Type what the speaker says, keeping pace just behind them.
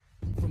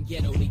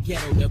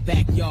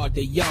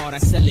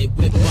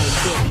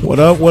What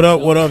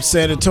up,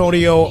 San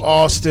Antonio,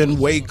 Austin,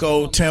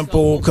 Waco,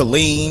 Temple,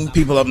 Killeen,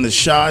 people up in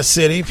the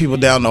Chi-City, people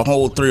down the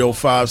whole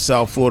 305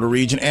 South Florida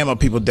region, and my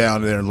people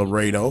down there in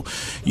Laredo.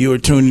 You are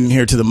tuning in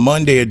here to the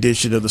Monday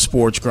edition of the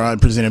Sports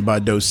Grind presented by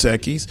Dos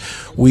Equis.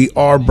 We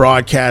are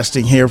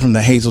broadcasting here from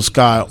the Hazel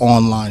Sky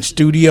Online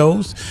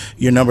Studios.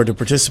 Your number to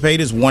participate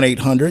is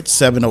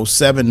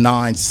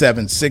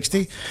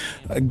 1-800-707-9760.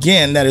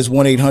 Again, that is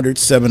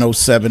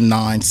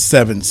 1-800-707-9760.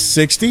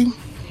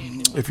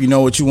 If you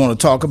know what you want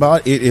to talk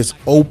about, it is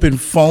open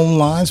phone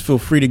lines. Feel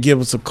free to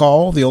give us a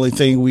call. The only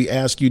thing we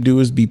ask you to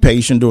do is be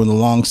patient during the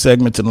long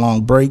segments and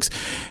long breaks,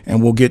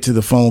 and we'll get to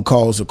the phone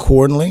calls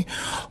accordingly.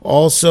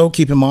 Also,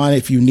 keep in mind,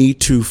 if you need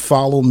to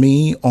follow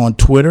me on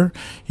Twitter,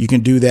 you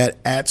can do that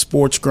at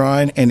Sports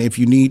Grind. And if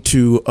you need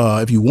to,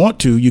 if you want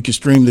to, you can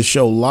stream the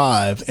show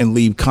live and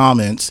leave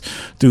comments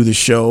through the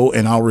show,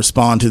 and I'll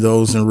respond to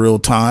those in real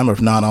time. Or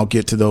if not, I'll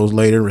get to those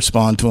later,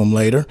 respond to them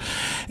later.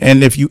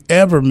 And if you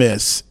ever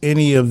miss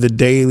any of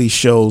the daily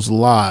shows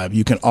live,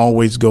 you can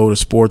always go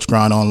to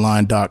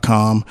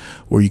sportsgrindonline.com,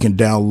 where you can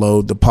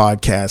download the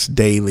podcast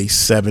daily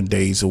 7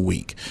 days a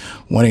week.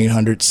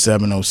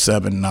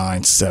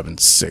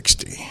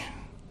 1-800-707-9760.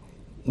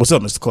 What's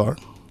up, Mr. Clark?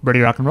 Ready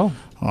to rock and roll.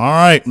 All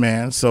right,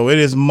 man. So it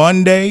is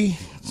Monday.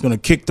 It's going to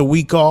kick the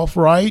week off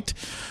right.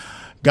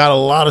 Got a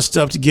lot of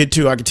stuff to get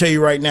to. I can tell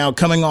you right now,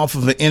 coming off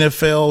of an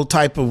NFL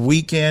type of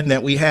weekend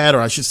that we had,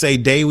 or I should say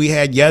day we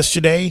had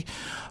yesterday,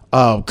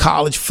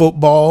 college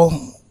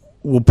football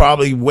will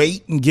probably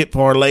wait and get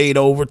parlayed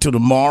over to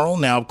tomorrow.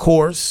 Now, of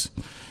course,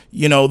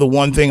 you know, the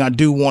one thing I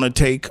do want to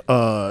take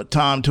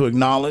time to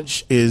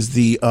acknowledge is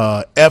the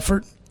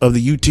effort of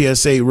the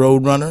UTSA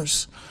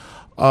Roadrunners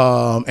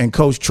and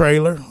Coach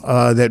Traylor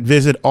that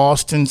visit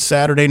Austin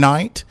Saturday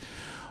night.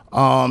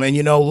 And,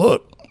 you know,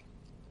 look,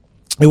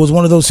 it was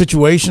one of those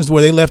situations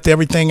where they left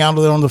everything out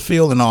there on the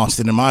field in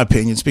Austin, in my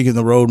opinion, speaking of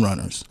the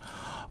Roadrunners.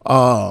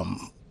 I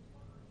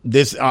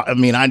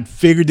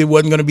figured it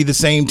wasn't going to be the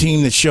same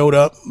team that showed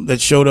up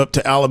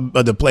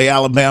to play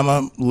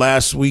Alabama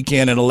last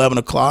weekend at 11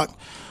 o'clock.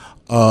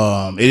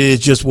 It is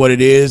just what it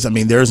is. I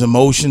mean, there's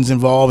emotions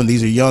involved, and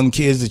these are young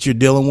kids that you're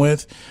dealing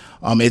with.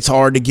 It's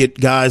hard to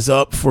get guys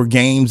up for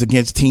games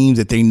against teams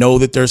that they know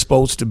that they're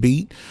supposed to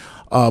beat.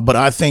 But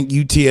I think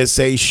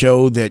UTSA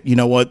showed that, you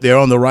know what, they're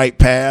on the right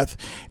path.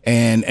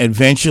 And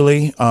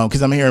eventually,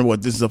 because I'm hearing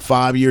this is a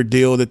 5-year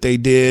deal that they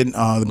did.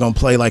 They're going to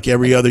play like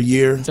every other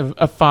year. It's a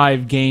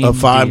 5-game deal. A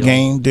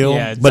 5-game deal?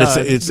 Yeah, but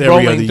it's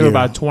every other year. Through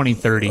about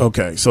 2030.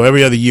 Okay, so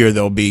every other year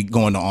they'll be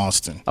going to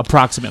Austin.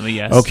 Approximately,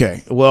 yes.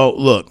 Okay, well,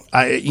 look,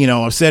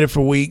 I've said it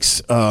for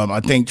weeks. I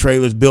think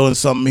Traylor's building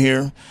something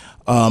here.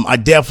 I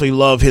definitely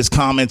love his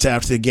comments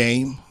after the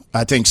game.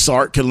 I think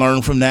Sark can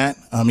learn from that.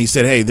 He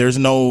said, hey,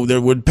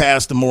 there would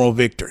pass the moral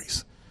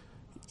victories.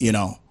 You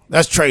know,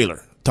 that's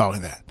Traylor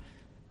talking that.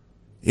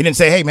 He didn't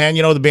say, hey, man,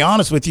 to be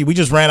honest with you, we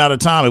just ran out of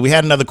time. If we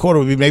had another quarter,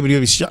 we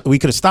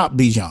could have stopped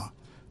Bijan.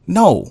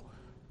 No.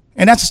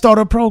 And that's the start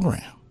of a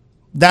program.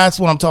 That's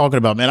what I'm talking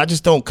about, man. I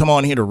just don't come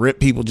on here to rip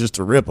people just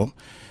to rip them.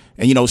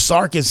 And,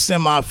 Sark is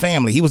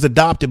semi-family. He was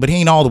adopted, but he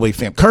ain't all the way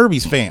family.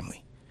 Kirby's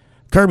family.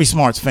 Kirby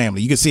Smart's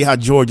family. You can see how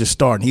Georgia's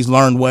starting. He's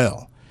learned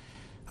well.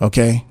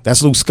 Okay?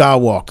 That's Luke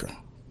Skywalker.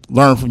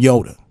 Learn from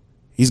Yoda.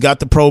 He's got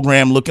the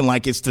program looking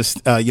like it's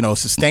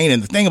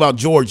sustaining. The thing about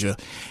Georgia,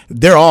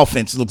 their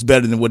offense looks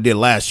better than what it did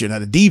last year. Now,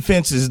 the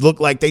defenses look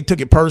like they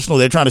took it personal.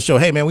 They're trying to show,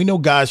 hey, man, we know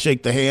guys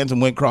shake the hands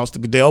and went across the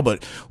Goodell,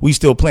 but we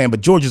still playing.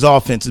 But Georgia's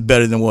offense is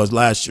better than it was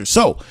last year.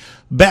 So,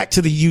 back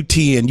to the UT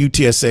and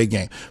UTSA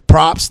game.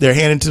 Props, they're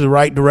heading to the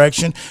right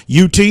direction.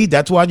 UT,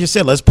 that's why I just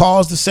said, let's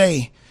pause to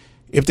say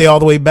if they're all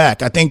the way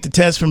back. I think the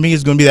test for me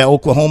is going to be that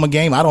Oklahoma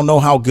game. I don't know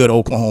how good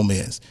Oklahoma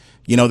is.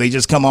 They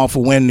just come off a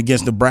win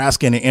against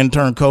Nebraska and an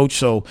intern coach,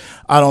 so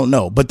I don't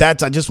know. But I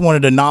just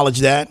wanted to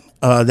acknowledge that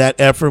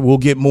effort. We'll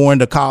get more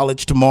into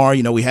college tomorrow.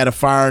 We had a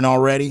firing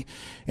already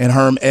in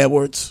Herm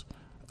Edwards.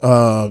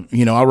 I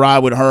ride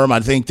with Herm.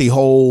 I think the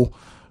whole,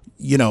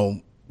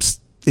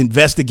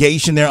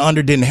 investigation they're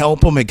under didn't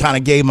help him. It kind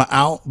of gave him an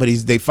out, but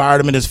they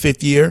fired him in his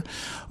 5th year.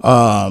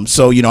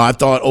 I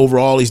thought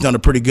overall he's done a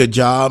pretty good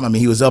job. I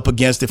mean, he was up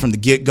against it from the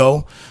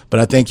get-go, but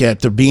I think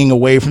after being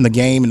away from the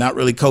game and not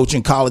really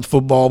coaching college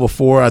football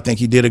before, I think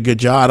he did a good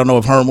job. I don't know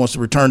if Herm wants to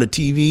return to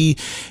TV,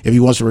 if he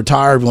wants to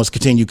retire, if he wants to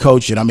continue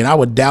coaching. I mean, I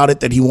would doubt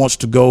it that he wants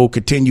to go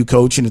continue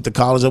coaching at the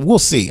college level. We'll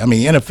see. I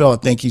mean, NFL,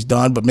 I think he's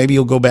done, but maybe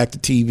he'll go back to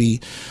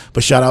TV.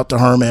 But shout out to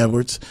Herm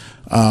Edwards.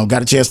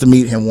 Got a chance to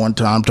meet him one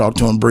time, talk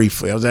to him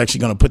briefly. I was actually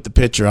going to put the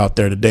picture out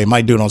there today.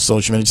 Might do it on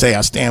social media. Say,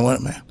 I stand with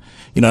him, man.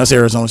 That's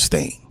Arizona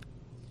State.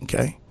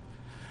 Okay.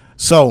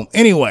 So,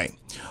 anyway.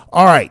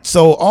 All right.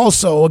 So,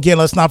 also, again,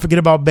 let's not forget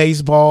about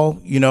baseball.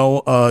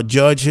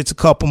 Judge hits a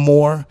couple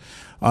more.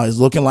 It's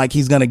looking like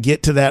he's going to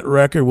get to that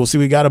record. We'll see.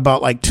 We got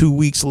about 2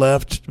 weeks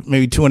left,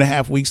 maybe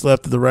 2.5 weeks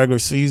left of the regular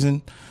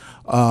season.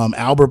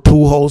 Albert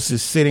Pujols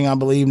is sitting, I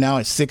believe, now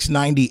at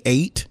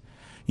 698.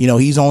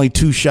 He's only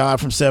 2 shy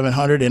from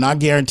 700, and I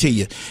guarantee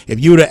you, if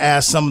you were to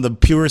ask some of the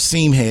pure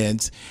seam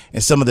heads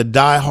and some of the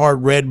diehard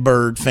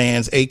Redbird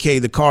fans, aka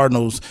the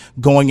Cardinals,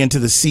 going into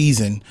the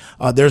season,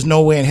 there's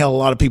no way in hell a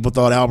lot of people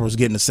thought Albert was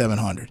getting to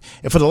 700.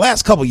 And for the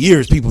last couple of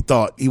years, people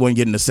thought he wasn't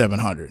getting to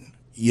 700.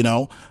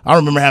 I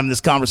remember having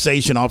this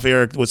conversation off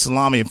air with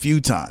Salami a few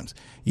times.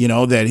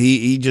 That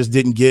he just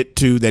didn't get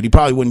to, that he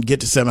probably wouldn't get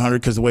to 700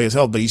 because of the way his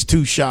health, but he's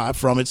 2 shy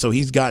from it. So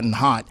he's gotten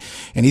hot,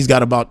 and he's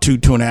got about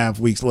 2.5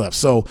 weeks left.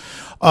 So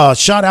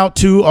shout out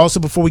to,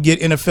 also before we get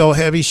NFL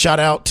heavy, shout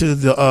out to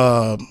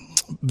the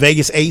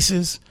Vegas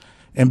Aces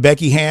and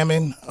Becky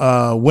Hammon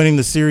winning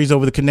the series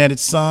over the Connecticut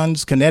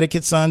Suns,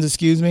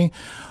 bringing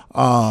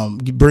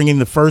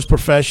the first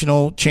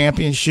professional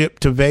championship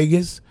to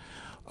Vegas.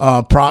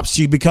 Props.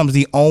 She becomes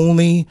the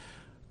only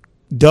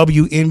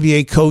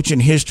WNBA coach in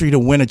history to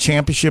win a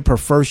championship her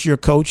first year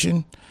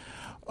coaching.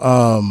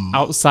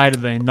 Outside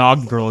of the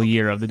inaugural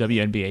year of the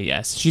WNBA,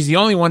 yes. She's the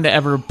only one to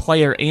ever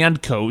player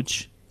and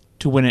coach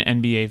to win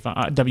an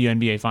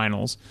WNBA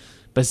finals.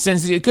 But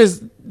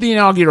because the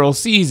inaugural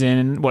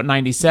season,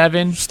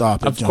 97?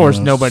 Stop it, of course,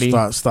 Jonas. Nobody.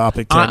 Stop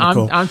it,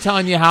 technical. I'm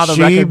telling you how the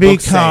she record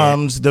books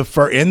becomes say the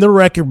first in the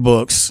record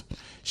books.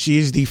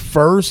 She's the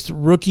first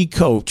rookie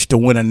coach to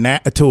win a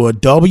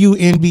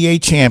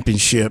WNBA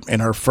championship in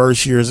her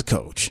first year as a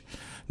coach.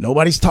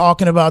 Nobody's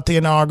talking about the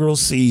inaugural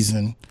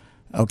season,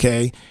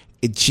 okay?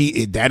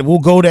 That will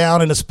go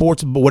down in the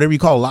sports, whatever you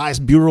call it, Elias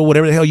Bureau,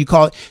 whatever the hell you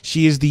call it.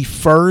 She is the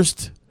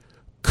first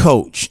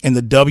coach in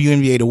the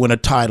WNBA to win a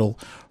title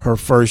her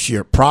first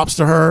year. Props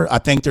to her. I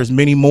think there's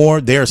many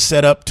more. They're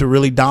set up to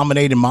really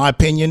dominate, in my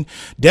opinion.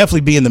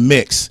 Definitely be in the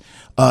mix.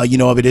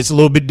 Of it. It's a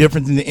little bit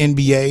different than the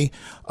NBA,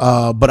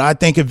 but I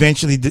think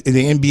eventually the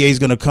NBA is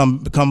going to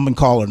come and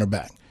call on her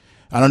back.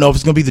 I don't know if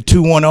it's going to be the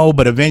 2-1-0,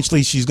 but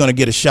eventually she's going to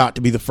get a shot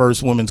to be the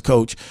first women's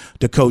coach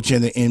to coach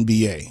in the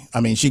NBA. I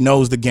mean, she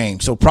knows the game.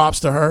 So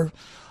props to her.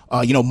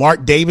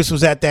 Mark Davis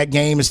was at that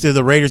game instead of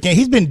the Raiders game.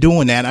 He's been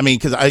doing that. I mean,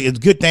 because it's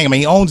a good thing. I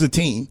mean, he owns the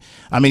team.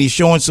 I mean, he's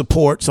showing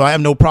support, so I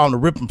have no problem to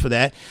rip him for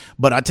that.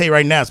 But I tell you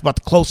right now, it's about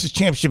the closest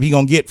championship he's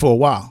going to get for a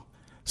while.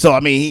 So,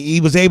 I mean,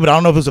 he was able to, I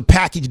don't know if it was a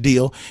package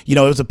deal. It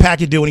was a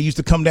package deal when he used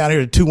to come down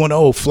here to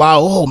 2-1-0, fly.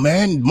 Oh,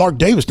 man, Mark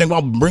Davis think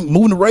about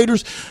moving the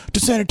Raiders to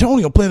San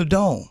Antonio, play the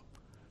Dome.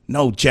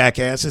 No,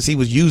 jackasses. He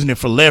was using it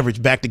for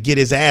leverage back to get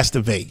his ass to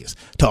Vegas,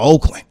 to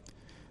Oakland.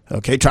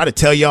 Okay, try to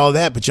tell y'all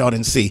that, but y'all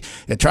didn't see.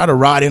 They tried to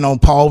ride in on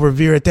Paul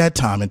Revere at that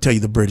time and tell you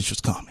the British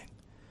was coming.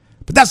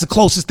 But that's the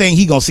closest thing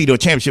he going to see to a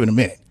championship in a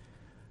minute.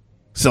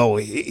 So,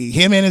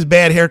 him and his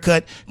bad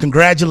haircut,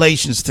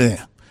 congratulations to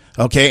him.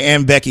 Okay,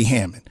 and Becky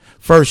Hammon.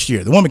 First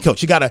year, the woman coach.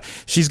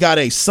 She's got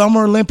a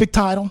Summer Olympic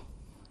title,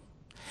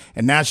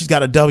 and now she's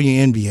got a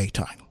WNBA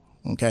title.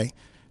 Okay,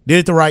 did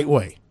it the right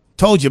way.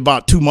 Told you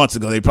about 2 months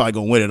ago they probably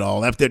gonna win it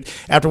all.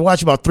 After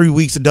watching about 3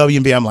 weeks of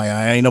WNBA, I'm like,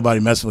 I ain't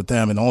nobody messing with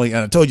them. And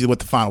I told you what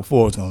the Final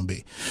Four was gonna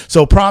be.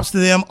 So props to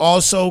them.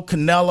 Also,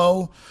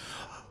 Canelo.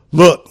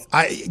 Look,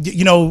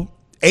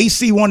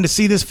 AC wanted to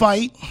see this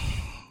fight,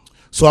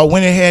 so I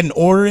went ahead and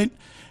ordered it.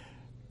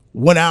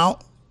 Went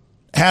out.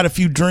 Had a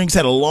few drinks,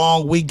 had a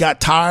long week,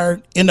 got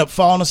tired, ended up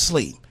falling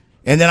asleep.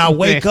 And then I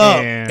wake up,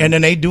 and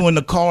then they doing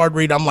the card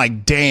read. I'm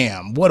like,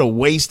 damn, what a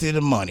waste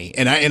of money.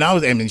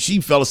 And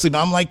she fell asleep.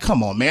 I'm like,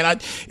 come on, man.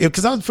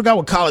 Because I forgot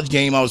what college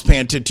game I was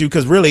paying attention to,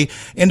 because really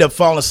ended up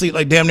falling asleep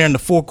like damn near in the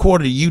fourth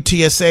quarter of the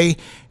UTSA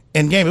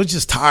end game. It was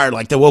just tired,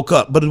 like they woke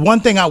up. But the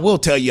one thing I will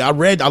tell you, I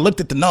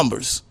looked at the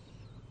numbers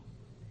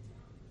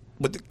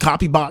with the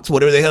copy box,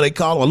 whatever the hell they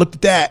call them. I looked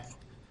at that.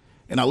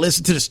 And I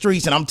listened to the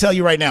streets, and I'm telling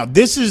you right now,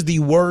 this is the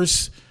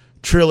worst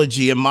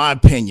trilogy, in my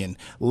opinion.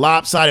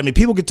 Lopsided. I mean,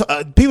 people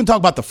talk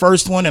about the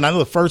first one, and I know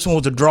the first one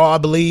was a draw, I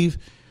believe.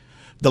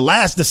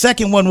 The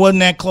second one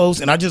wasn't that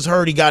close, and I just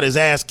heard he got his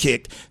ass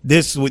kicked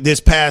this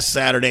past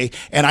Saturday.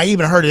 And I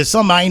even heard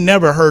something I ain't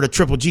never heard of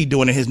Triple G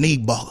doing in his knee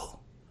buckle.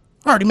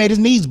 I heard he made his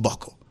knees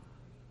buckle.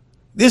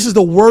 This is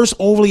the worst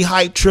overly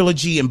hyped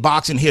trilogy in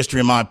boxing history,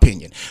 in my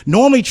opinion.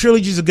 Normally,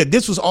 trilogies are good.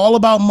 This was all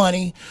about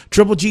money.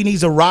 Triple G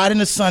needs a ride in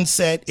the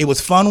sunset. It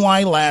was fun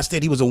while it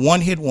lasted. He was a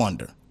one-hit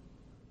wonder.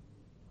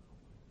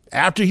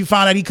 After he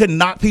found out he couldn't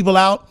knock people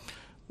out,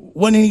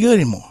 wasn't any good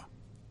anymore.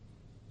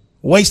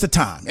 Waste of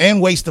time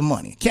and waste of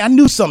money. I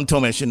knew something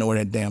told me I shouldn't know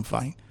that damn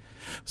fight.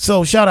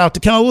 So shout out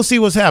to Canelo. We'll see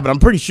what's happening. I'm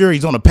pretty sure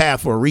he's on a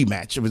path for a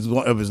rematch of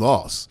his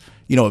loss.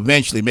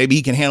 Eventually, maybe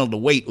he can handle the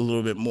weight a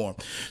little bit more.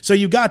 So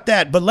you got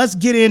that, but let's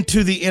get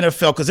into the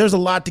NFL, because there's a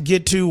lot to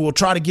get to. We'll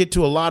try to get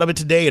to a lot of it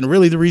today, and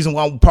really the reason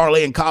why we're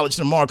parlaying college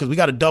tomorrow, because we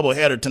got a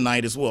doubleheader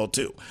tonight as well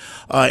too,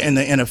 in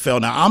the NFL.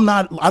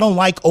 Now, I don't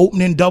like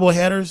opening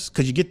doubleheaders,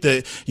 because you get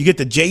the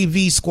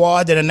JV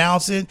squad that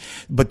announce it,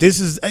 but this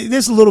is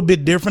a little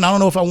bit different. I don't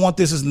know if I want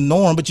this as the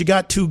norm, but you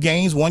got 2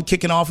 games, one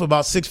kicking off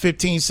about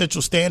 6:15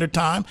 Central Standard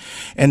Time,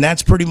 and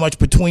that's pretty much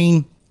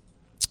between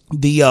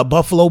the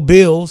Buffalo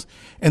Bills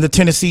and the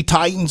Tennessee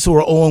Titans, who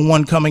are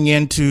 0-1 coming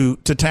into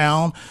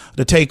town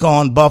to take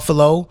on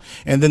Buffalo.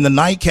 And then the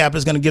nightcap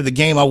is going to give the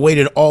game I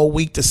waited all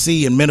week to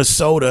see in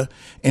Minnesota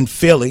and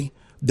Philly.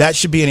 That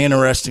should be an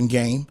interesting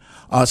game.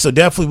 So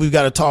definitely we've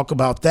got to talk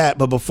about that.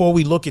 But before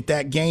we look at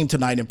that game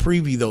tonight and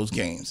preview those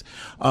games,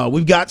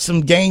 we've got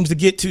some games to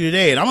get to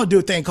today. And I'm going to do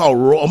a thing called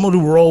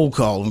roll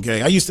call, okay?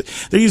 There used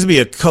to be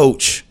a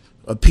coach,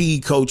 a PE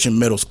coach in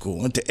middle school,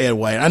 went to Ed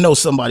White. I know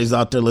somebody's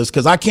out there listening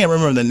because I can't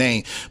remember the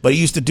name, but he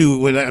used to do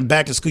when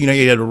back in school.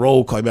 He had a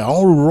roll call. I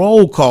want to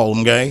roll call,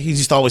 okay? He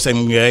used to always say,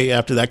 okay.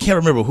 After that, I can't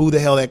remember who the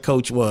hell that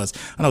coach was.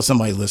 I know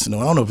somebody's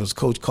listening. I don't know if it was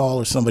Coach Call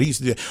or somebody. He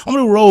used to do that. I'm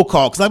going to roll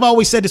call because I've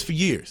always said this for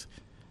years.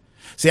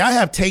 See, I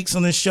have takes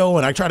on this show,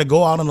 and I try to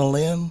go out on a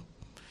limb,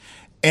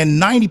 and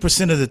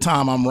 90% of the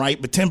time I'm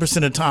right, but 10%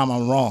 of the time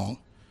I'm wrong.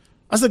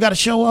 I still got to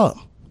show up.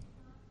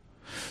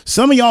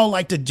 Some of y'all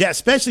like to,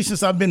 especially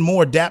since I've been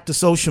more adapt to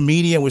social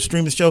media with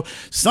streaming the show,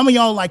 some of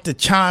y'all like to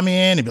chime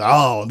in and be like,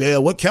 oh,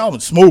 man, what Calvin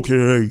smoke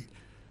here? Hey,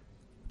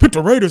 picked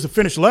the Raiders to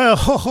finish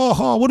last. Ha, ha,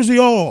 ha. What is he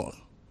on?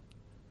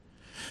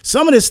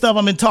 Some of this stuff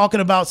I've been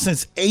talking about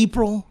since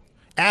April,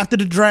 after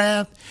the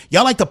draft.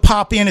 Y'all like to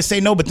pop in and say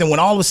no, but then when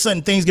all of a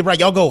sudden things get right,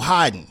 y'all go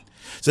hiding.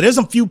 So there's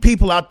a few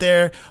people out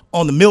there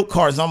on the milk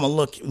cards I'm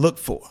going to look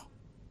for.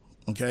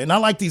 Okay,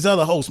 not like these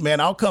other hosts, man.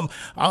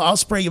 I'll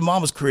spray your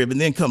mama's crib and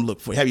then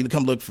have you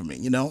come look for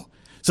me,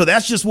 So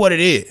that's just what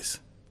it is.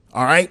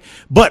 All right.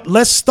 But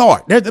let's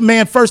start.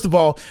 Man, first of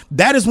all,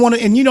 that is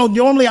and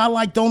normally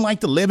I don't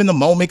like to live in the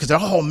moment because,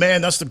 oh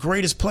man, that's the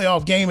greatest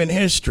playoff game in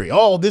history.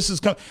 Oh, this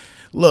is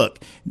look,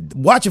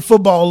 watching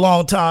football a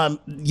long time.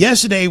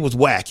 Yesterday was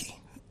wacky.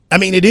 I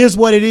mean, it is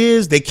what it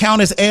is. They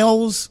count as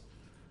L's.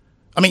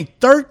 I mean,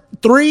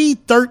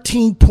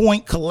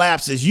 13-point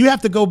collapses. You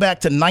have to go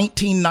back to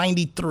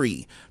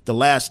 1993, the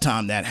last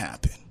time that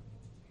happened.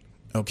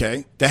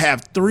 Okay? To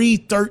have 3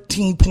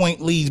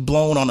 13-point leads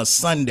blown on a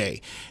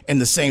Sunday in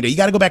the same day. You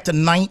got to go back to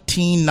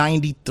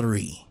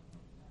 1993.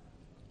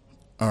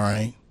 All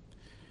right?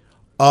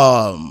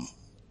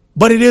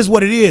 But it is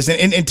what it is.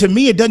 And to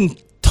me, it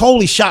doesn't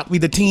totally shock me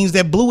the teams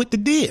that blew it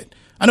that did.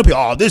 I know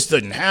people, this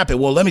doesn't happen.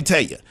 Well, let me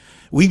tell you.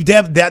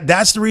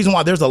 That's the reason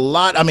why there's a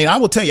lot. I mean, I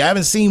will tell you, I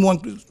haven't seen one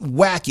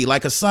wacky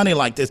like a Sunday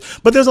like this,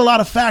 but there's a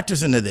lot of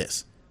factors into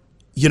this,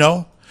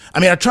 I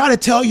mean, I try to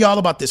tell y'all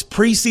about this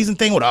preseason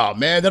thing with, oh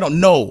man, they don't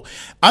know.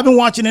 I've been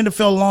watching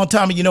NFL a long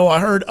time. And, I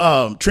heard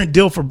Trent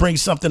Dilfer bring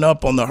something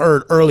up on the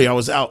herd earlier. I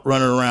was out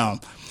running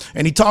around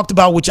and he talked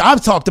about, which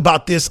I've talked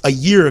about this a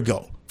year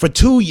ago for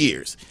 2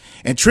 years.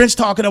 And Trent's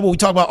talking about what we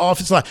talk about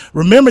offensive line.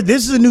 Remember,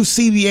 this is a new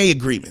CBA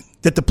agreement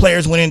that the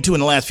players went into in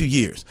the last few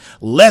years.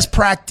 Less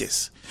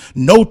practice.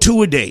 No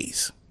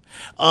two-a-days.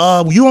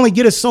 You only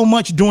get it so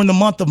much during the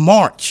month of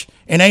March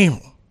and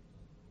April.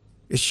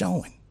 It's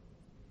showing.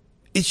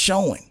 It's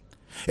showing.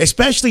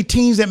 Especially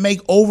teams that make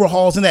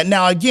overhauls and that.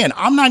 Now, again,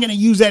 I'm not going to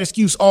use that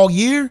excuse all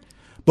year,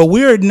 but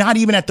we're not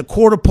even at the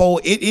quarter pole.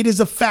 It is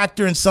a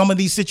factor in some of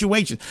these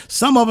situations.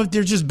 Some of it,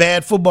 they're just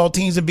bad football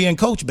teams and being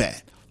coached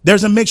bad.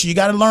 There's a mixture. You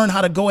got to learn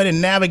how to go ahead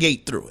and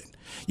navigate through it.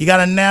 You got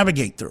to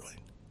navigate through it.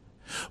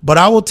 But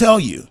I will tell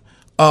you,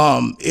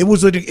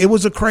 it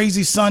was a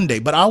crazy Sunday,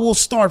 but I will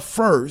start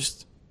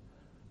first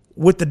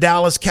with the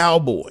Dallas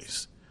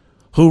Cowboys,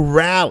 who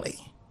rally,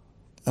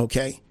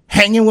 okay,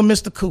 hanging with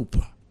Mr.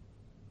 Cooper.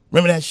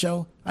 Remember that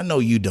show? I know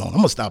you don't. I'm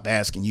going to stop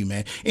asking you,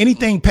 man.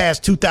 Anything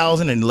past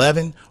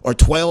 2011 or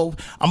 12,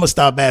 I'm going to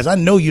stop asking. I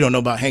know you don't know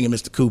about Hanging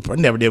Mr. Cooper. I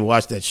never did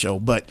watch that show,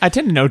 but I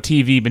tend to know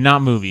TV, but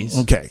not movies.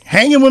 Okay,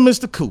 Hanging with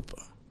Mr. Cooper.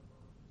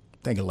 I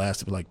think it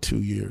lasted for like 2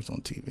 years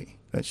on TV,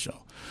 that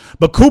show.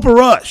 But Cooper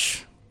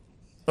Rush,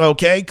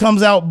 okay,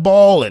 comes out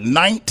balling,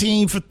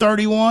 19 for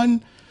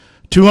 31,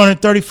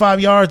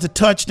 235 yards, a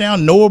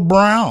touchdown. Noah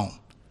Brown,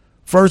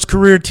 first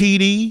career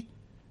TD,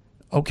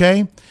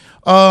 okay.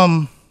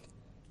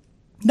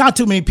 Not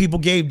too many people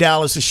gave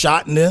Dallas a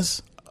shot in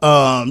this,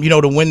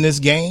 to win this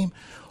game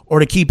or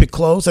to keep it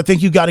close. I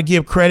think you got to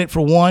give credit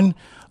for one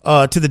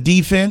to the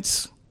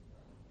defense,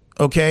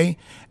 okay,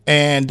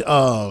 and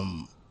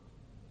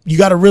you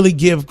got to really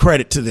give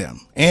credit to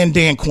them and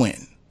Dan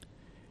Quinn.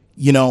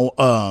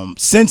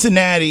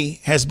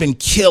 Cincinnati has been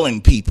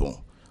killing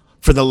people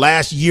for the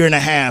last year and a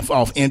half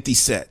off empty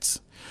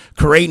sets,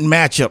 creating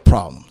matchup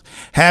problems,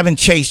 having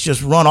Chase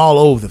just run all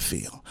over the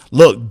field.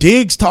 Look,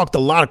 Diggs talked a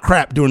lot of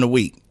crap during the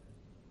week,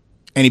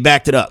 and he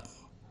backed it up.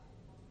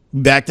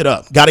 Got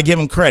to give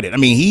him credit. I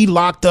mean, he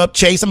locked up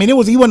Chase. I mean, he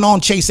wasn't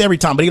on Chase every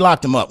time, but he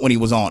locked him up when he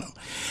was on him.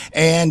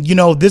 And,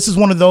 this is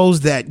one of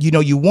those that,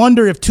 you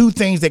wonder if two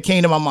things that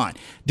came to my mind.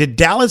 Did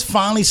Dallas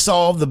finally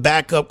solve the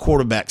backup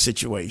quarterback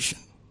situation?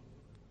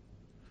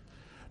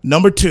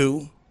 Number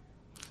two,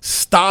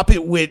 stop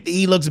it with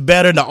he looks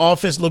better, the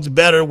offense looks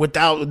better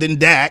than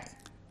Dak.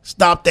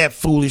 Stop that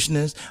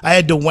foolishness.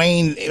 I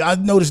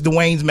noticed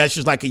Dwayne's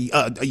message like an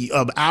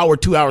hour,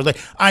 2 hours later.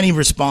 I didn't even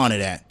respond to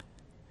that.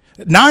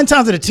 9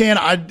 times out of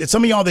 10,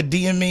 some of y'all that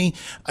DM me,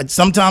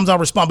 sometimes I'll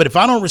respond. But if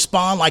I don't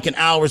respond like an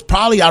hour, it's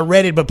probably I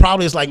read it, but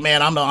probably it's like,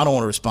 man, I don't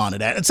want to respond to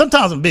that. And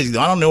sometimes I'm busy,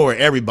 though. I don't know where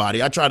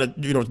everybody. I try to,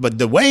 but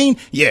Dwayne,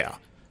 yeah.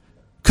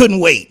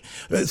 Couldn't wait.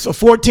 So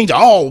 14,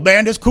 oh,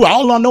 man, that's cool.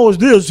 All I know is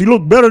this. He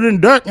looked better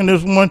than Dak in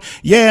this one.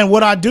 Yeah, and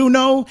what I do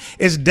know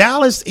is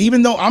Dallas,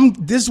 even though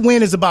this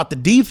win is about the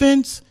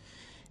defense,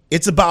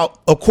 It's about,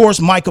 of course,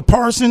 Micah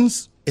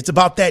Parsons. It's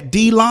about that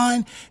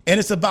D-line, and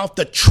it's about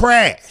the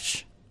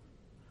trash,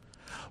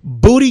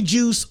 booty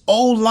juice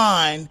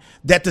O-line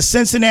that the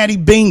Cincinnati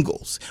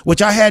Bengals,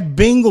 which I had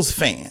Bengals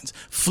fans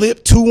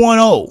flip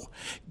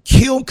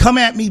 2-1-0, come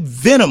at me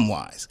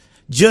venom-wise.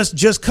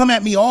 Just come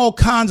at me all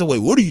kinds of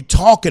ways. What are you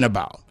talking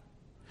about?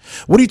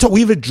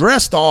 We've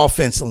addressed the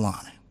offensive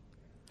line.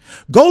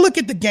 Go look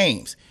at the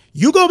games.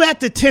 You go back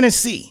to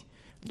Tennessee,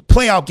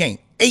 playoff game,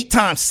 8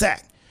 times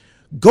sacked.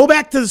 Go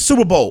back to the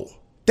Super Bowl.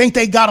 Think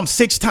they got him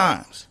 6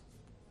 times.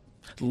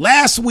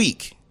 Last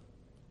week,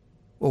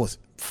 what was it?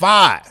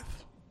 5.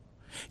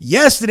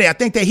 Yesterday, I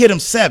think they hit him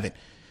 7.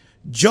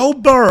 Joe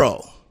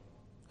Burrow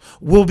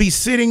will be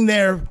sitting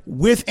there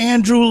with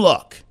Andrew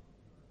Luck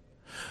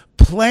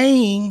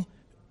playing.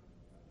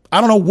 I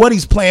don't know what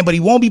he's playing, but he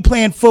won't be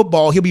playing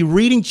football. He'll be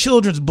reading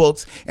children's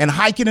books and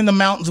hiking in the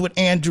mountains with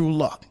Andrew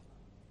Luck.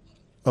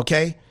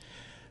 Okay?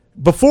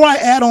 Before I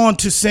add on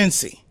to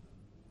Cincy,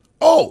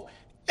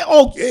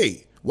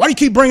 hey, why do you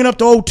keep bringing up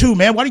the 0-2,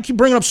 man? Why do you keep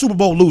bringing up Super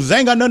Bowl losers? They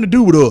ain't got nothing to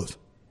do with us.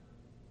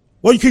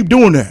 Why do you keep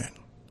doing that?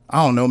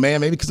 I don't know,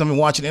 man. Maybe because I've been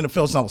watching the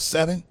NFL since I was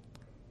 7.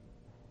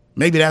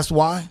 Maybe that's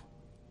why.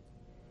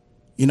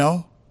 You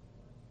know?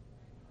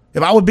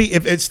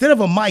 If instead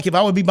of a mic, if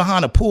I would be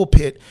behind a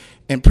pulpit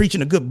and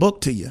preaching a good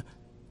book to you,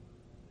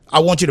 I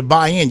want you to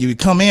buy in. You would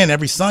come in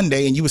every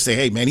Sunday and you would say,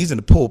 hey, man, he's in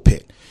the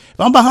pulpit. If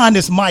I'm behind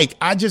this mic,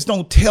 I just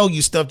don't tell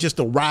you stuff just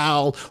to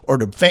rile or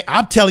to.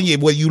 I'm telling you,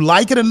 whether you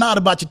like it or not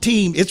about your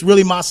team, it's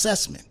really my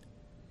assessment.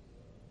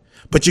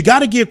 But you got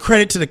to give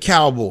credit to the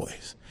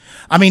Cowboys.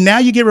 I mean, now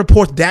you get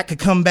reports Dak could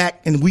come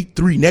back in week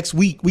 3, next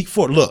week, week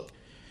 4. Look,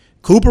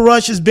 Cooper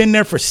Rush has been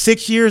there for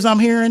 6 years, I'm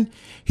hearing.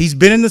 He's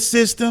been in the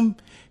system.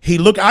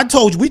 I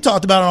told you, we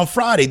talked about it on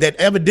Friday, that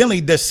evidently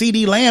the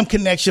CeeDee Lamb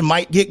connection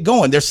might get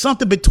going. There's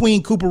something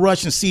between Cooper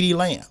Rush and CeeDee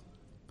Lamb.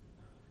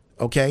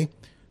 Okay?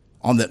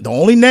 On the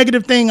only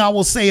negative thing I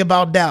will say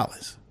about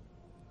Dallas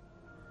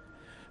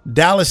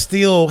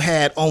still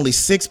had only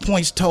 6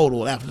 points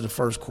total after the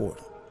first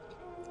quarter.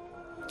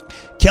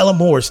 Kellen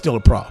Moore is still a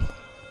problem.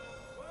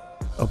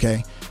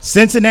 Okay?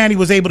 Cincinnati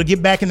was able to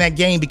get back in that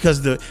game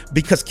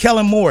because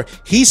Kellen Moore,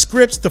 he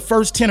scripts the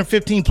first 10 or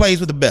 15 plays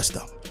with the best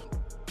of them.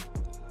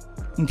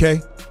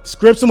 Okay,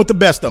 scripts them with the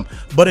best of them.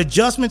 But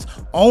adjustments,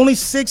 only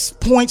 6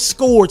 points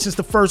scored since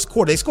the first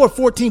quarter. They scored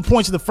 14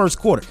 points in the first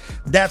quarter.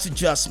 That's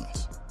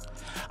adjustments.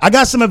 I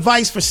got some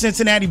advice for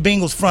Cincinnati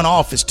Bengals front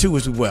office too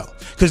as well.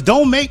 Because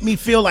don't make me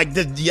feel like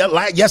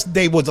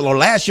yesterday was, or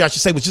last year I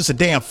should say, was just a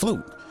damn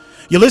fluke.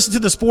 You listen to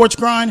the Sports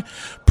Grind,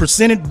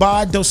 presented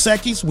by Dos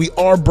Equis. We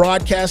are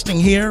broadcasting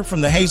here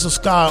from the Hazel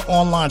Sky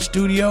Online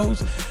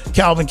Studios.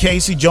 Calvin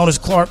Casey, Jonas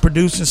Clark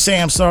producing,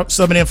 Sam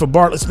subbing in for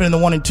Bartlett, spinning the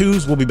 1 and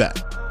 2s. We'll be back.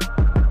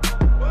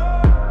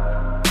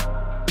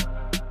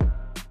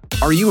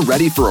 Are you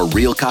ready for a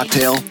real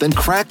cocktail? Then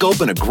crack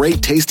open a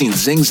great tasting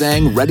Zing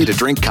Zang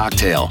ready-to-drink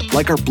cocktail,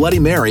 like our Bloody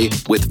Mary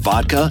with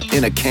vodka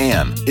in a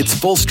can. It's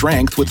full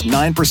strength with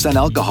 9%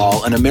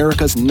 alcohol and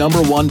America's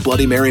 #1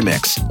 Bloody Mary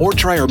mix. Or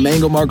try our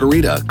Mango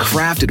Margarita,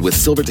 crafted with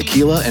silver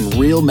tequila and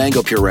real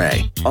mango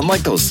puree.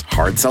 Unlike those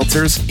hard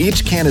seltzers,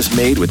 each can is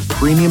made with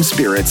premium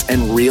spirits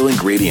and real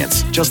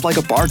ingredients, just like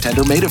a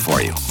bartender made it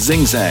for you.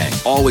 Zing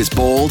Zang, always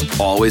bold,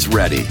 always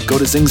ready. Go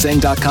to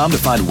zingzang.com to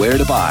find where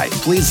to buy.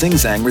 Please Zing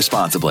Zang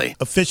responsibly.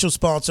 Official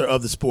sponsor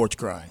of the Sports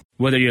Grind.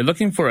 Whether you're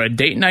looking for a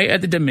date night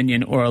at the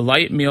Dominion or a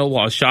light meal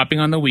while shopping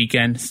on the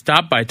weekend,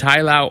 stop by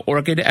Thai Lao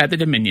Orchid at the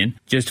Dominion.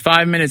 Just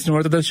 5 minutes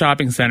north of the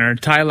shopping center,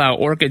 Thai Lao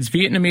Orchid's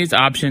Vietnamese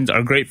options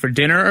are great for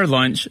dinner or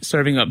lunch,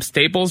 serving up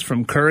staples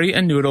from curry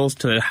and noodles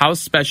to the house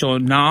special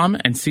Nam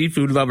and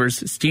seafood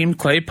lovers steamed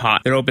clay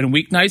pot. They're open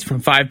weeknights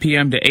from 5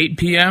 p.m. to 8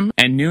 p.m.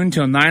 and noon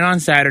till 9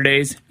 on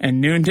Saturdays and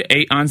noon to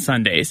 8 on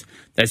Sundays.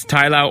 That's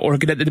Thai Lao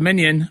Orchid at the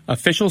Dominion,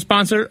 official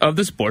sponsor of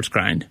the Sports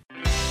Grind.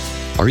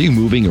 Are you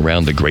moving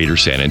around the greater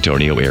San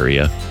Antonio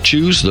area?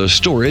 Choose the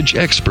storage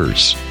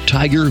experts,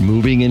 Tiger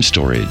Moving and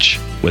Storage.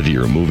 Whether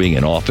you're moving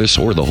an office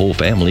or the whole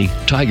family,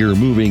 Tiger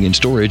Moving and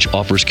Storage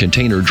offers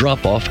container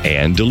drop-off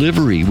and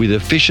delivery with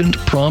efficient,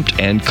 prompt,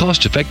 and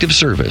cost-effective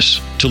service.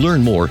 To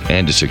learn more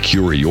and to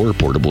secure your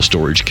portable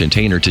storage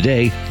container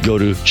today, go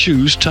to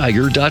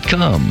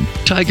ChooseTiger.com.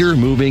 Tiger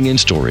Moving and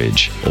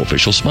Storage,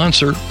 official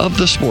sponsor of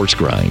the Sports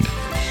Grind.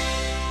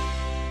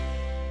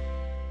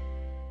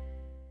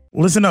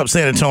 Listen up,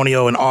 San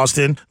Antonio and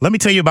Austin. Let me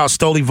tell you about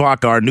Stoli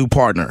Vodka, our new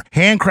partner.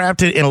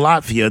 Handcrafted in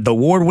Latvia, the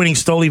award-winning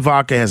Stoli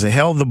Vodka has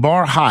held the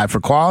bar high for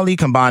quality,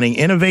 combining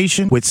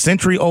innovation with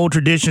century-old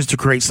traditions to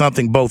create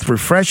something both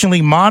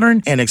refreshingly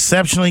modern and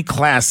exceptionally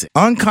classic.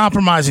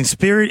 Uncompromising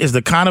spirit is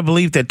the kind of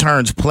belief that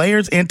turns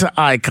players into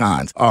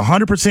icons.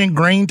 100%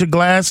 grain to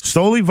glass,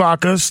 Stoli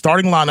Vodka's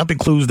starting lineup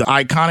includes the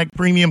iconic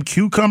premium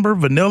cucumber,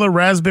 vanilla,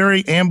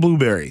 raspberry, and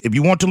blueberry. If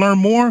you want to learn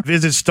more,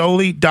 visit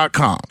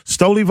Stoli.com.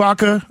 Stoli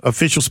Vodka,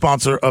 official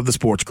sponsor of the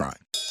Sports Grind.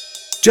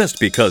 Just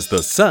because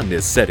the sun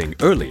is setting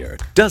earlier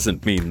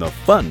doesn't mean the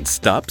fun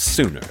stops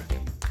sooner.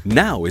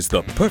 Now is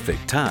the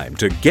perfect time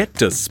to get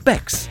to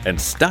Specs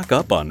and stock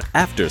up on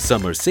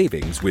after-summer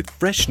savings with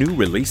fresh new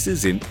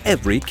releases in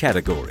every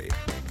category.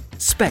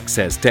 Specs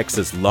has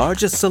Texas'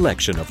 largest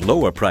selection of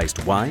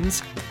lower-priced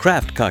wines,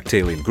 craft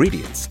cocktail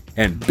ingredients,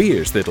 and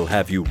beers that'll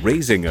have you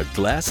raising a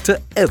glass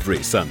to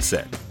every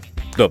sunset.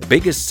 The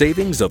biggest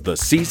savings of the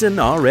season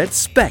are at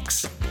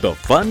Specs. The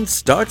fun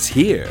starts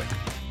here.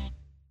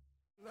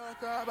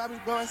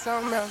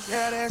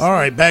 All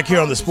right, back here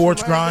on the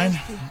Sports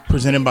Grind,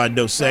 presented by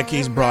Dos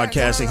Equis,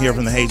 broadcasting here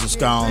from the Hazel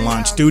Sky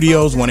Online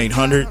Studios.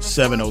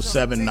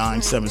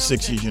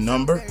 1-800-707-976 is your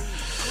number.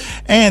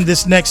 And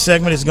this next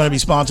segment is going to be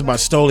sponsored by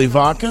Stoli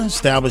Vodka,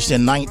 established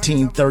in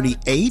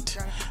 1938.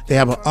 They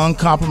have an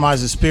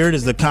uncompromising spirit,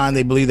 is the kind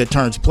they believe that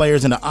turns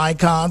players into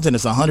icons, and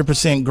it's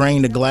 100%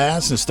 grain to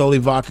glass, and Stoli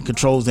Vodka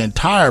controls the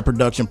entire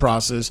production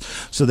process,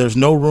 so there's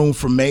no room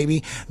for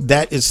maybe.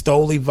 That is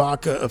Stoli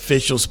Vodka,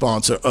 official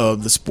sponsor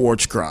of the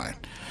Sports Grind.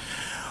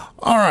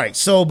 All right,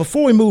 so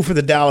before we move for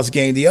the Dallas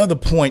game, the other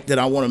point that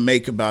I want to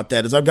make about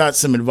that is I've got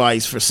some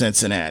advice for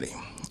Cincinnati,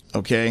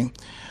 okay?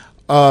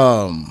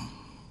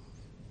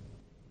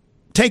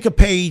 Take a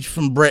page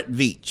from Brett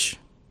Veach. I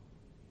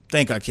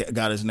think I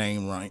got his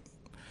name right.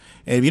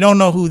 And if you don't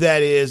know who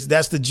that is,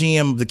 that's the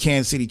GM of the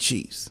Kansas City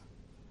Chiefs.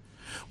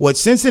 What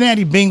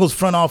Cincinnati Bengals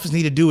front office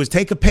need to do is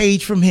take a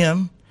page from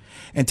him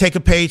and take a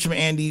page from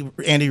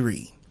Andy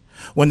Reid.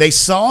 When they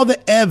saw the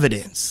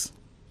evidence,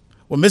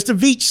 when Mr.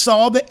 Veach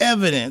saw the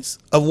evidence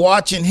of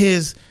watching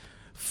his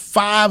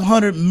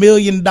 $500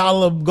 million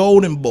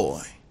golden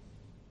boy,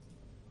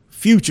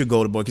 future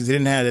golden boy, because he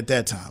didn't have it at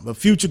that time, but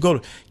future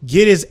golden,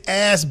 get his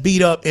ass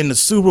beat up in the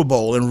Super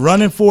Bowl and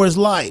running for his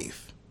life,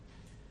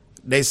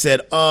 they said,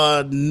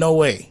 no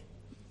way,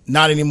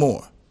 not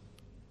anymore.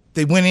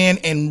 They went in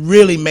and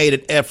really made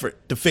an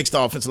effort to fix the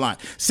offensive line.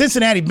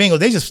 Cincinnati Bengals,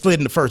 they just slid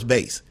into first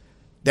base.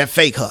 That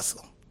fake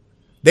hustle.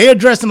 Their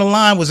addressing the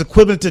line was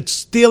equivalent to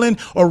stealing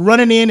or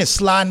running in and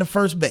sliding to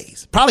first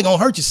base. Probably going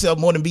to hurt yourself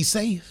more than be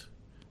safe.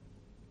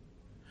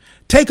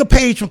 Take a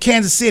page from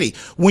Kansas City.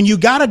 When you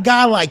got a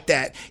guy like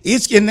that,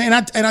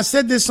 I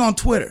said this on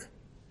Twitter,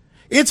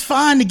 it's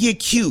fine to get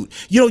cute.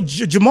 You know,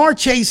 Jamar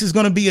Chase is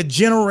going to be a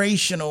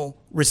generational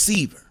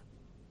receiver.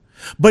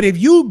 But if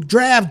you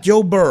draft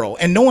Joe Burrow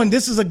and knowing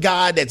this is a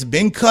guy that's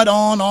been cut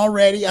on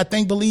already, I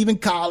believe in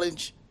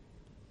college,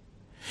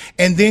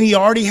 and then he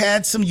already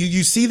had some,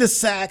 you see the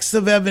sacks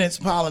of evidence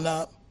piling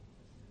up.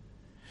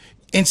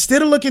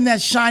 Instead of looking at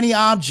that shiny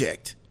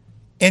object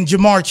in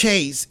Jamar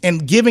Chase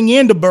and giving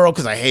in to Burrow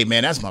because, hey,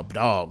 man, that's my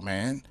dog,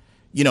 man.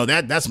 You know,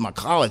 that's my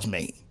college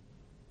mate.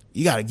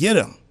 You got to get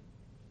him.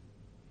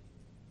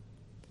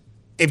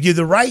 If you're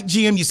the right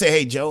GM, you say,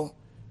 hey, Joe,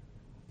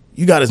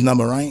 you got his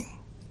number, right?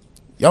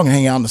 Y'all can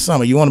hang out in the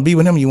summer. You want to be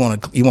with him? You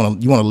want to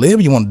live?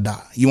 Or you want to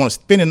die? You want to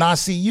spend in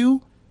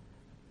ICU?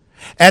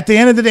 At the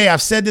end of the day,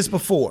 I've said this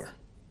before.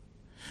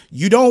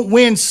 You don't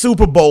win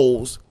Super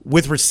Bowls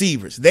with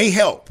receivers. They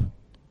help.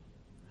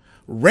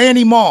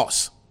 Randy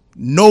Moss,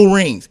 no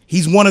rings.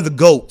 He's one of the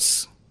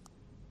GOATs.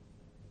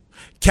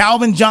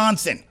 Calvin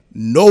Johnson,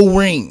 no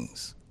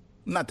rings.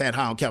 I'm not that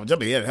high on Calvin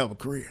Johnson. He had a hell of a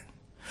career.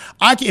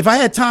 If I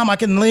had time, I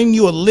can name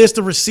you a list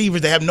of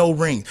receivers that have no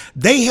rings.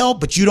 They help,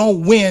 but you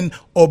don't win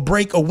or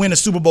break or win a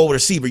Super Bowl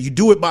receiver. You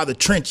do it by the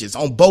trenches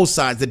on both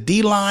sides, the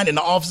D-line and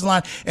the offensive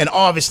line, and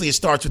obviously it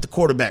starts with the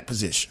quarterback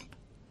position.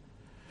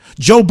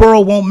 Joe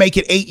Burrow won't make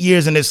it 8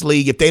 years in this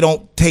league if they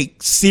don't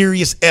take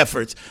serious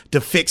efforts to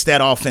fix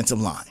that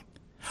offensive line.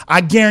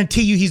 I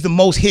guarantee you he's the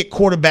most hit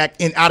quarterback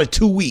out of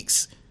 2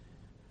 weeks.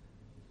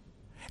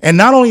 And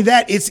not only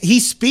that,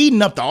 he's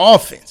speeding up the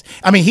offense.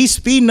 I mean, he's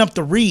speeding up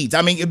the reads.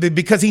 I mean,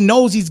 because he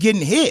knows he's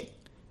getting hit.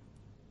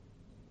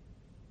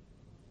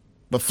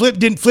 But Flip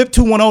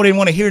 210 didn't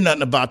want to hear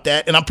nothing about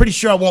that. And I'm pretty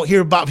sure I won't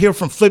hear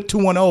from Flip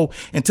 210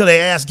 until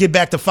they get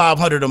back to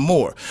 500 or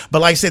more.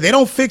 But like I said, they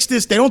don't fix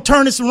this. They don't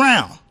turn this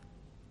around. I'm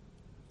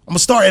going to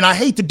start, and I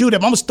hate to do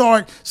that, but I'm going to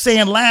start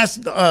saying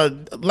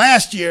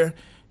last year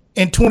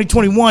in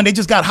 2021, they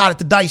just got hot at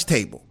the dice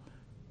table.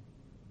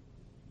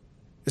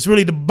 It's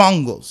really the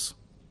Bengals.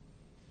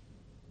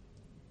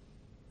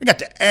 They got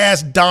the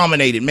ass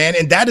dominated, man.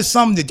 And that is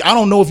something that I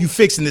don't know if you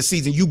fixing this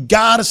season. You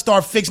got to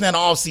start fixing that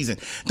off season.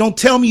 Don't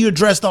tell me you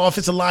addressed the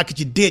offensive line because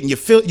you didn't.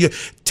 You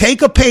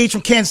take a page from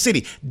Kansas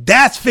City.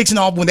 That's fixing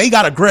off when they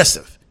got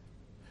aggressive.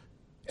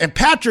 And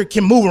Patrick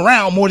can move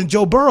around more than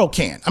Joe Burrow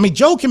can. I mean,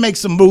 Joe can make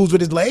some moves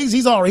with his legs.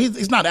 He's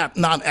not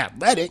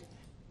athletic.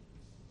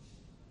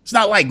 It's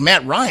not like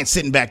Matt Ryan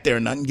sitting back there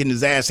and nothing, getting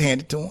his ass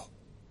handed to him.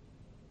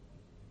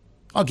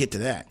 I'll get to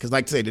that because,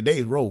 like I say,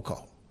 today's roll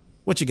call.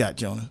 What you got,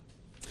 Jonah?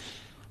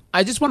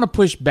 I just want to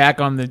push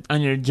back on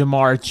your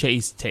Jamar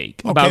Chase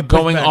take about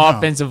going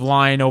offensive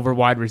line over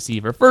wide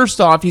receiver. First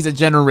off, he's a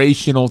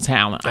generational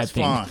talent. That's, I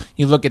think fine.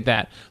 You look at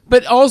that,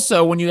 but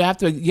also when you have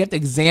to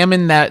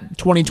examine that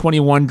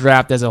 2021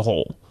 draft as a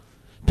whole.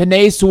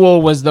 Penei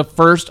Sewell was the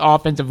first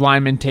offensive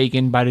lineman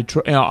taken by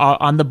Detroit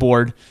on the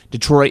board.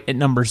 Detroit at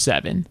number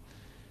 7.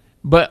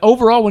 But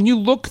overall, when you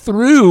look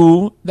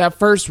through that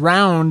first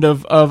round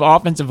of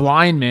offensive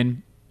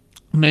linemen,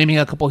 naming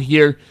a couple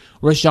here,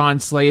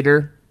 Rashawn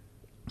Slater,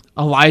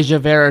 Elijah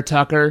Vera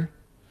Tucker,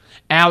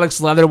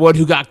 Alex Leatherwood,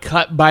 who got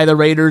cut by the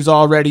Raiders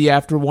already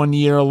after 1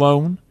 year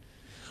alone.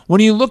 When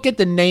you look at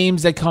the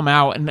names that come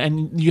out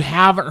and you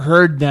haven't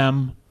heard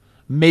them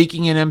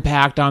making an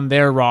impact on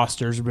their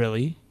rosters,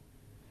 really,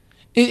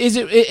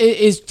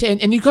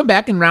 and you come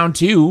back in round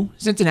 2,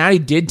 Cincinnati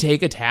did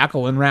take a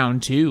tackle in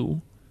round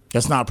 2.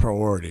 That's not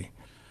priority.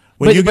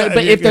 But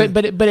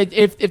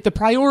if the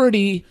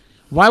priority,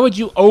 why would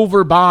you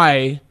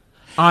overbuy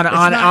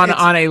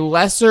on a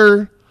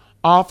lesser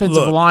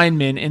offensive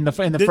lineman in the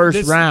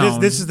first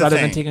round rather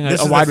than taking a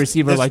wide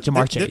receiver like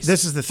Jamar Chase?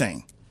 This is the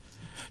thing.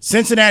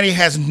 Cincinnati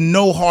has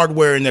no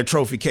hardware in their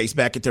trophy case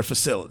back at their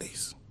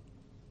facilities.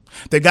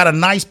 They got a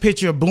nice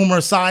picture of Boomer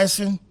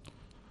Esiason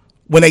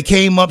when they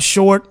came up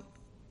short,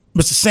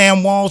 Mr.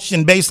 Sam Walsh,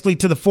 and basically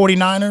to the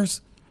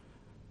 49ers,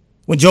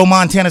 when Joe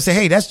Montana said,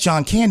 hey, that's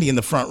John Candy in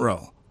the front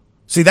row.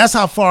 See, that's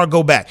how far I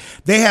go back.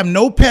 They have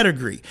no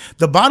pedigree.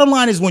 The bottom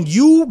line is when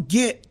you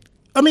get,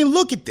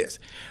 look at this.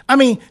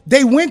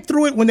 They went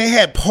through it when they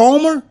had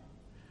Palmer.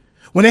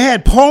 When they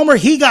had Palmer,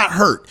 he got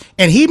hurt,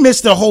 and he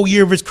missed the whole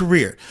year of his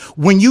career.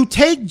 When you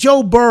take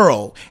Joe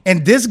Burrow,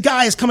 and this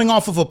guy is coming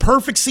off of a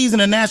perfect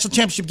season, a national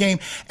championship game,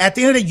 at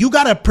the end of the day, you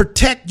got to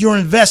protect your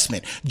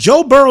investment.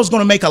 Joe Burrow is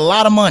going to make a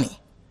lot of money.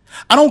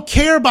 I don't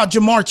care about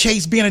Jamar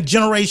Chase being a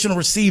generational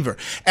receiver.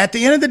 At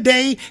the end of the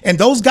day, and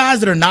those guys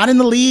that are not in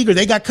the league or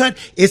they got cut,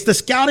 it's the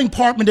scouting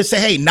department to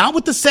say, hey, not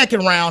with the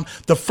second round,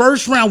 the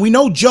first round, we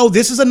know Joe,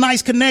 this is a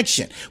nice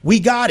connection. We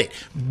got it.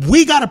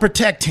 We got to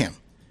protect him.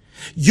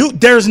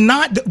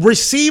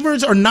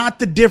 Receivers are not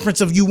the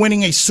difference of you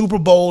winning a Super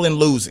Bowl and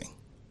losing.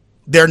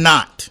 They're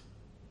not.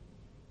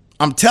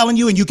 I'm telling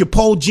you, and you can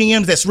poll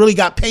GMs that's really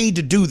got paid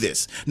to do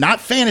this, not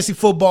fantasy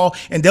football,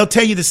 and they'll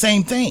tell you the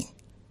same thing.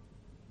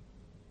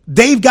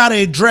 They've got to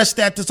address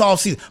that this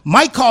offseason.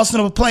 Might cost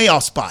them a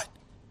playoff spot.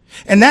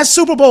 And that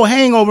Super Bowl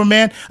hangover,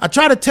 man, I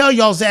try to tell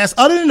y'all's ass,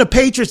 other than the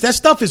Patriots, that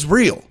stuff is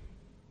real.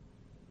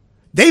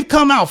 They've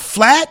come out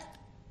flat,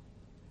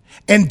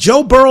 and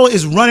Joe Burrow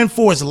is running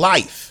for his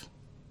life.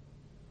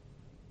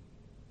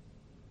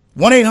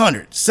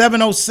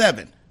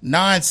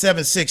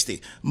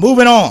 1-800-707-9760.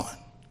 Moving on.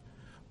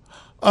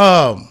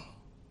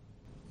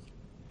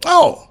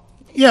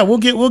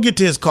 We'll get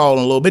to his call in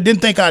a little bit.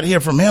 Didn't think I'd hear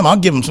from him. I'll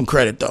give him some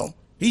credit though.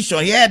 He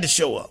had to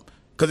show up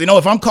because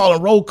if I'm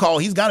calling roll call,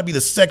 he's got to be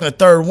the second or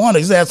third one.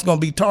 His ass is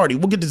gonna be tardy.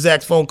 We'll get to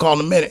Zach's phone call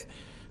in a minute.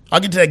 I'll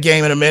get to that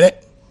game in a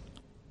minute.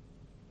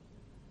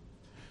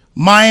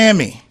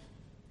 Miami.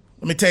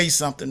 Let me tell you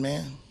something,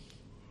 man.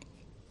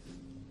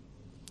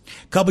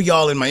 Couple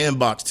y'all in my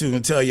inbox too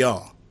and tell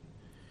y'all.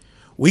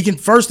 We can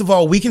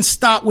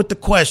stop with the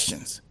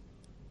questions.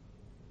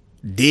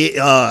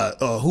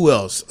 Who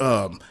else?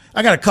 I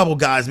got a couple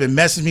guys been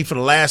messaging me for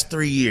the last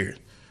 3 years.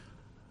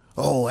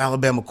 Oh,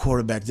 Alabama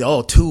quarterback.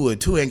 Oh, Tua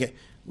ain't get.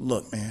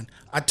 Look, man,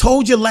 I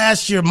told you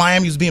last year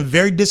Miami was being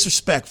very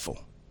disrespectful.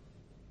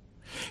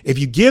 If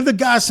you give the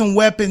guy some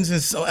weapons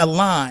and a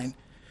line,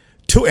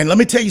 and let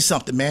me tell you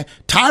something, man.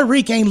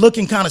 Tyreek ain't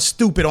looking kind of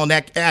stupid on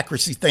that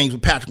accuracy things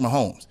with Patrick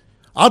Mahomes.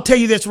 I'll tell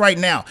you this right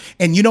now.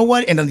 And you know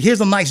what? And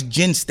here's a nice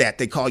gen stat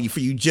they call you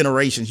for you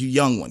generations, you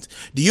young ones.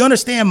 Do you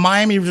understand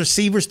Miami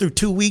receivers through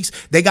 2 weeks,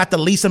 they got the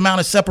least amount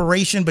of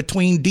separation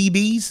between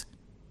DBs?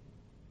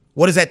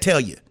 What does that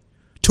tell you?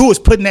 Tua's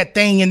putting that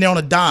thing in there on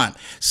a dime.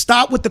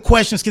 Stop with the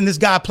questions, can this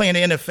guy play in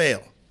the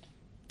NFL?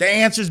 The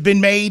answer's been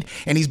made,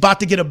 and he's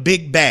about to get a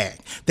big bag.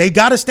 They've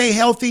got to stay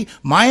healthy.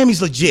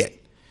 Miami's legit.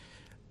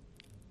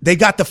 They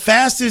got the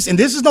fastest, and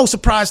this is no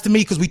surprise to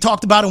me because we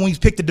talked about it when we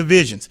picked the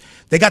divisions.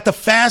 They got the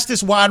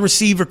fastest wide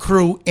receiver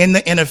crew in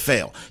the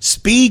NFL.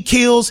 Speed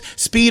kills,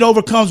 speed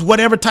overcomes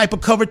whatever type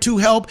of cover to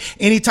help,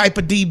 any type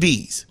of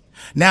DBs.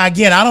 Now,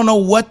 again, I don't know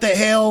what the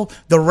hell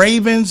the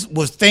Ravens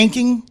was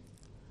thinking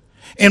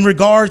in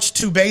regards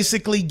to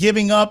basically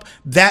giving up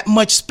that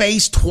much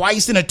space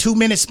twice in a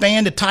 2-minute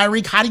span to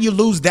Tyreek. How do you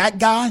lose that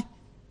guy?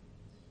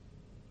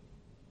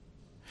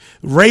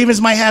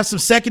 Ravens might have some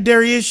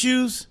secondary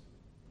issues.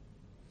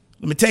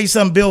 Let me tell you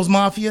something, Bills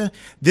Mafia.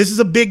 This is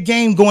a big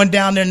game going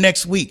down there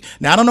next week.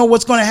 Now, I don't know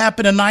what's going to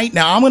happen tonight.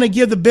 Now, I'm going to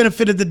give the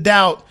benefit of the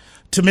doubt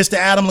to Mr.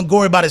 Adam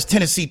Longoria about his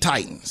Tennessee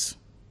Titans.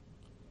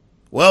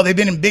 Well, they've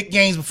been in big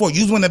games before.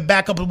 Usually when they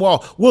back up the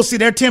wall. We'll see.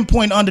 They're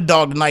 10-point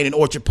underdog tonight in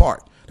Orchard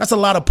Park. That's a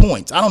lot of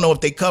points. I don't know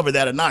if they cover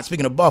that or not,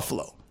 speaking of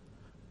Buffalo.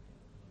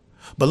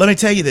 But let me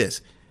tell you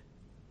this.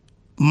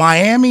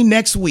 Miami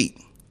next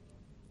week,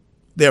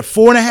 they're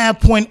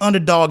 4.5-point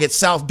underdog at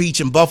South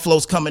Beach, and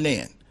Buffalo's coming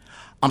in.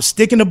 I'm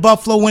sticking to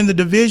Buffalo win the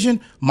division.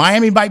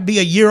 Miami might be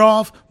a year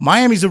off.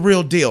 Miami's a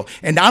real deal.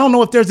 And I don't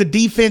know if there's a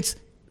defense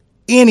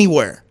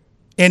anywhere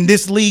in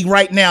this league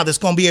right now that's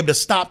going to be able to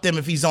stop them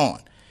if he's on.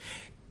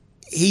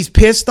 He's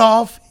pissed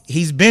off.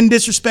 He's been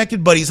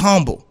disrespected, but he's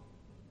humble.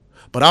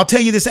 But I'll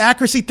tell you this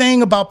accuracy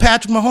thing about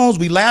Patrick Mahomes.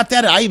 We laughed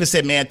at it. I even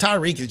said, man,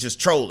 Tyreek is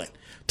just trolling.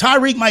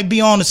 Tyreek might be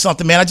on to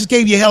something, man. I just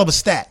gave you a hell of a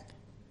stat.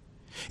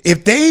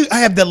 If they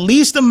have the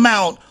least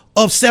amount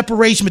of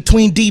separation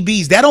between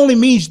DBs. That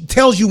only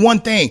tells you one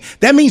thing.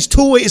 That means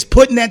Tua is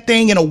putting that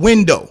thing in a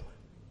window.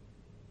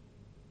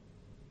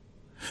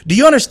 Do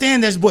you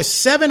understand there's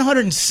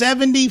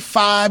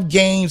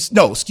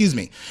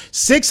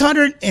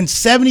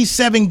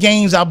 677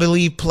 games, I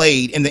believe,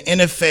 played in the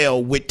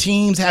NFL with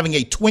teams having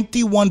a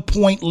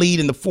 21-point lead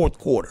in the fourth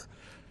quarter.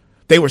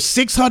 They were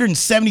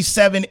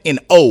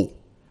 677-0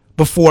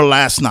 before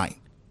last night.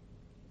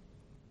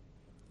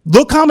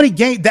 Look how many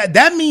games.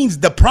 That means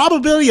the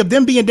probability of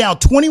them being down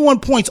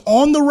 21 points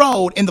on the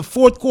road in the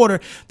fourth quarter,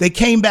 they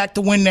came back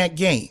to win that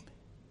game.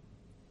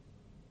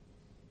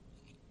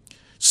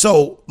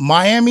 So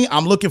Miami,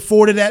 I'm looking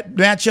forward to that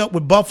matchup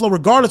with Buffalo.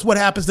 Regardless what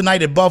happens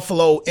tonight at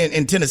Buffalo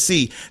in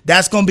Tennessee,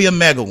 that's going to be a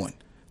mega one.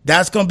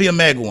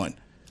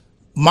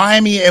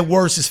 Miami at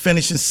worst is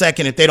finishing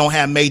second if they don't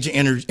have major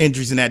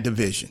injuries in that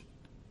division.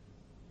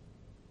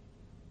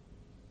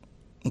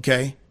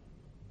 Okay?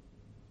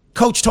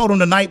 Coach told him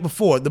the night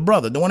before, the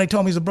one they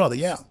told me is a brother,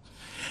 yeah.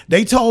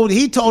 He told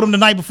him the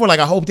night before, like,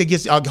 I hope we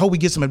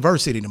get some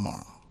adversity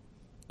tomorrow.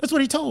 That's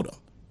what he told him.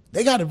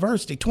 They got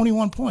adversity,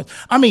 21 points.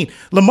 I mean,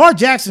 Lamar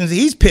Jackson,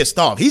 he's pissed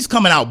off. He's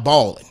coming out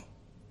balling.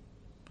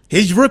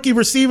 His rookie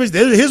receivers,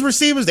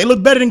 they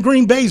look better than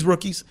Green Bay's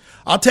rookies.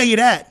 I'll tell you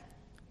that.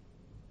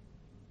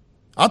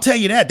 They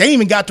ain't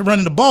even got to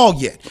running the ball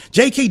yet.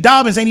 J.K.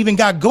 Dobbins ain't even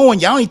got going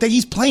yet. I don't even think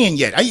he's playing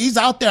yet. He's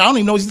out there. I don't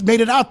even know he's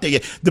made it out there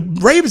yet. The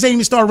Ravens ain't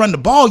even started running the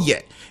ball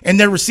yet, and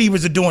their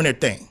receivers are doing their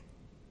thing.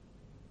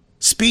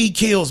 Speed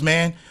kills,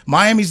 man.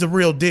 Miami's the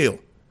real deal.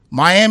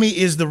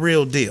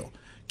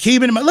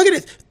 Keeping him, look at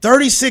it,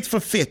 36 for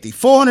 50,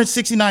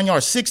 469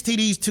 yards, 6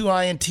 TDs, 2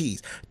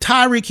 INTs.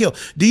 Tyreek Hill.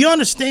 Do you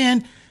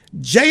understand?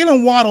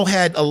 Jalen Waddle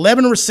had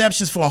 11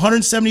 receptions for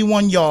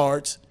 171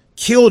 yards,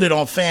 killed it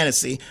on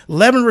fantasy,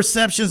 11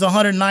 receptions,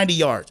 190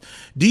 yards.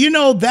 Do you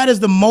know that is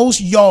the most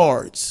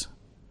yards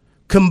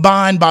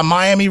combined by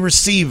Miami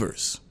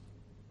receivers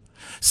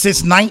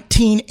since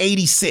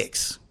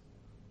 1986?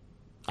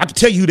 I can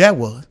tell you who that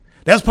was.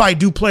 That's probably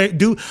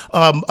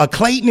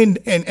Clayton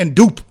and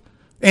Dupe.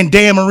 And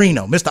Dan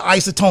Marino, Mr.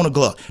 Isotona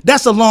Glove.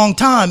 That's a long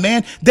time,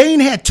 man. They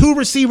ain't had two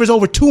receivers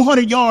over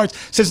 200 yards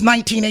since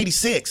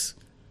 1986.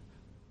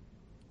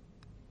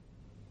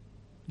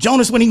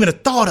 Jonas wasn't even a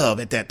thought of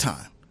at that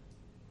time.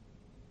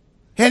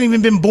 Hadn't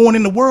even been born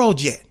in the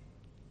world yet.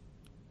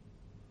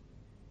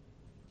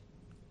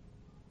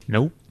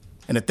 Nope.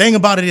 And the thing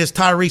about it is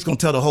Tyreek's going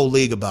to tell the whole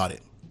league about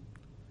it.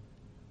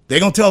 They're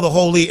going to tell the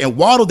whole league. And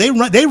Waddle,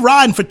 they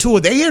riding for Tua.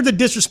 They hear the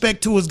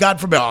disrespect Tua's got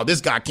from,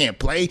 this guy can't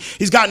play.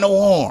 He's got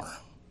no arm.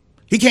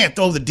 He can't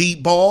throw the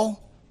deep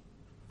ball.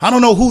 I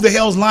don't know who the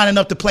hell's lining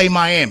up to play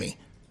Miami.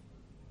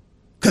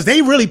 Because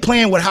they really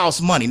playing with house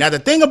money. Now, the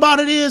thing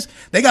about it is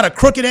they got a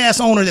crooked-ass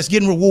owner that's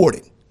getting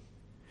rewarded.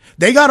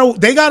 They got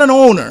an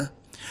owner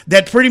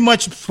that pretty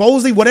much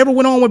supposedly whatever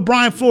went on with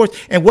Brian Flores.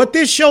 And what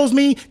this shows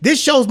me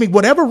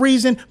whatever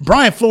reason,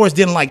 Brian Flores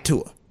didn't like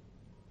Tua.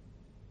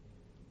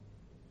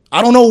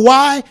 I don't know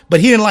why, but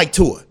he didn't like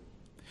Tua.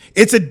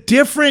 It's a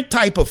different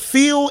type of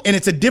feel, and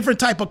it's a different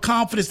type of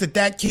confidence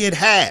that kid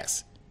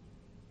has.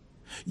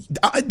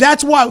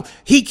 That's why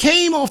he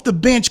came off the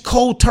bench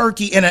cold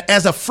turkey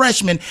as a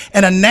freshman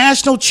in a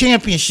national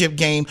championship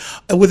game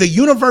with a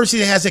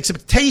university that has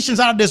expectations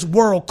out of this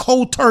world,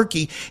 cold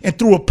turkey, and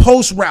threw a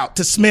post route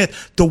to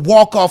Smith to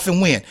walk off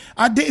and win.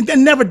 I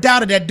never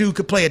doubted that dude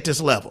could play at this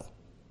level.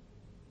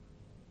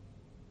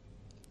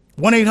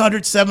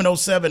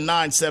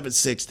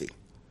 1-800-707-9760.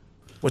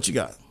 What you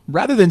got?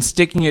 Rather than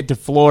sticking it to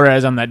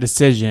Flores on that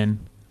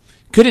decision,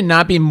 could it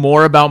not be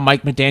more about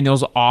Mike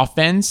McDaniel's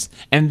offense?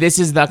 And this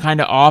is the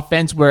kind of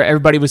offense where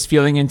everybody was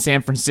feeling in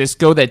San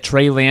Francisco that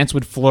Trey Lance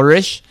would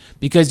flourish,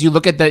 because you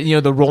look at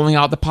the rolling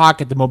out the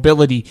pocket, the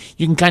mobility,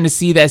 you can kind of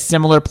see that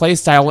similar play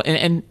style.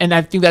 And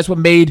I think that's what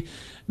made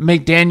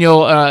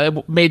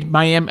McDaniel made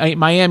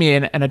Miami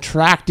an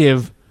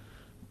attractive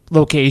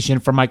location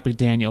for Mike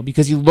McDaniel,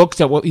 because he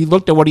looked at what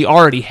he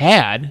already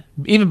had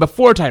even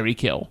before Tyreek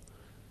Hill.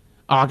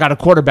 Oh, I got a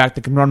quarterback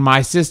that can run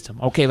my system.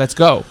 Okay, let's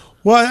go.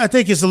 Well, I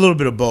think it's a little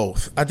bit of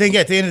both. I think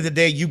at the end of the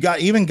day, you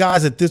got even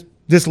guys at this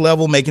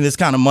level making this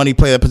kind of money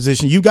play that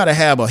position. You got to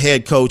have a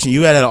head coach, and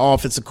you got to have an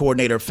offensive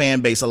coordinator, a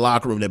fan base, a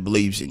locker room that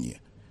believes in you.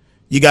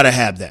 You got to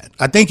have that.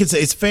 I think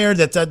it's fair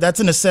that that's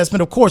an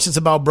assessment. Of course, it's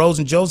about bros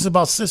and Joes. It's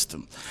about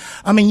system.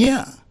 I mean,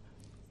 yeah,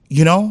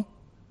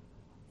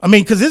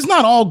 because it's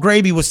not all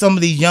gravy with some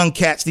of these young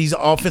cats, these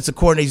offensive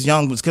coordinators,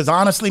 young ones. Because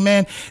honestly,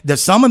 man,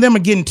 some of them are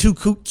getting too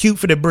cute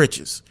for their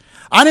britches.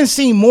 I didn't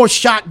see more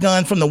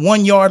shotgun from the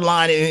 1 yard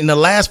line in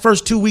the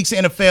first 2 weeks of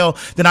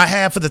NFL than I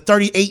have for the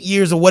 38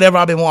 years or whatever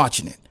I've been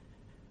watching it.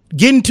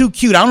 Getting too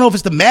cute. I don't know if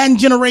it's the Madden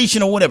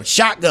generation or whatever.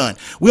 Shotgun.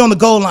 We on the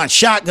goal line.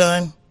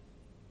 Shotgun.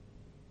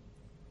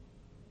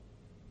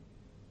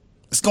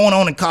 What's going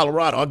on in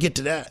Colorado? I'll get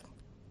to that.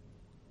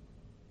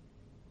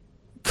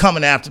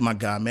 Coming after my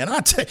guy, man.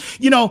 I tell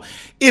you,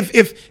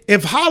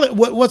 if Holland,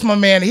 what's my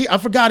man? I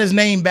forgot his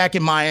name back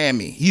in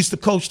Miami. He used to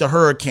coach the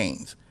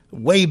Hurricanes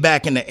way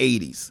back in the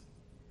 80s.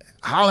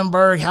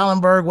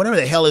 Hallenberg, whatever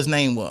the hell his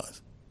name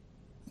was.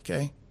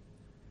 Okay.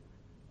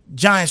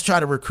 Giants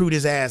tried to recruit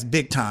his ass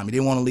big time. He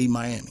didn't want to leave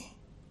Miami.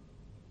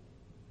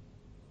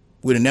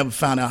 We'd have never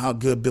found out how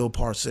good Bill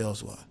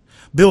Parcells was.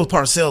 Bill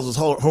Parcells was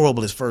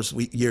horrible his first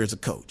year as a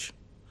coach.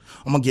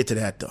 I'm going to get to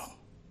that, though.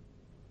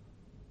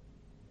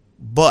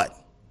 But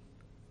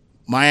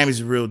Miami's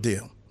the real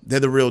deal. They're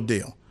the real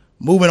deal.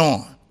 Moving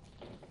on.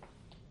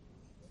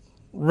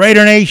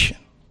 Raider Nation.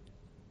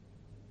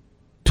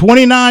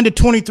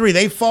 29-23.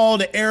 They fall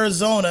to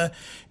Arizona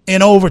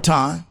in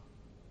overtime.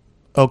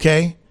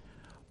 Okay?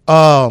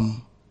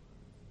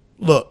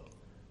 Look,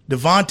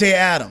 Devontae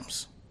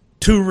Adams,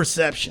 2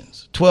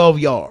 receptions, 12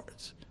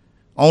 yards,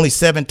 only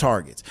 7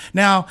 targets.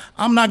 Now,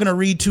 I'm not going to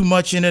read too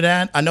much into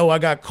that. I know I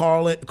got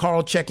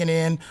Carl checking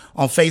in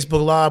on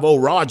Facebook Live. Oh,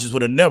 Rodgers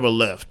would have never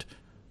left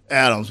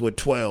Adams with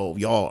 12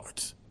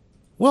 yards.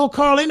 Well,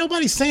 Carl, ain't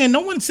nobody saying,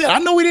 no one said, I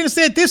know we didn't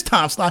say it this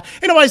time, Sly.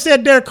 Ain't nobody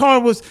said Derek Carr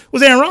was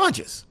Aaron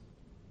Rodgers.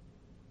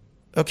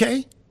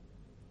 Okay?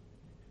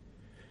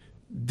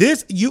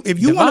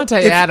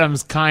 Devontae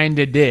Adams kind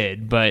of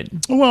did, but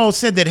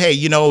said that, hey,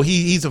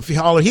 he's a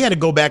hauler. He had to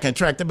go back and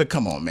track that, but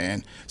come on,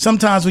 man.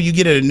 Sometimes when you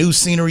get a new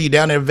scenery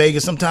down there in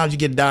Vegas, sometimes you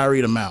get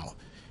diarrhea of the mouth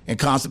and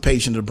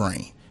constipation of the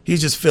brain.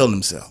 He's just feeling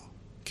himself.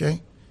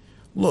 Okay?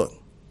 Look,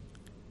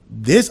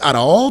 this out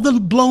of all the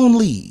blown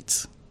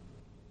leads,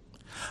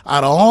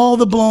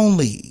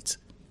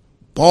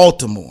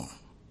 Baltimore,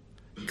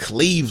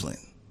 Cleveland,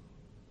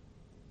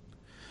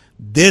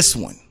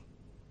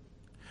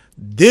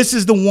 this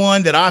is the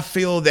one that I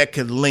feel that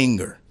could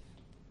linger.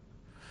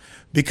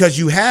 Because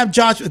you have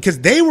Josh,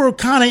 because they were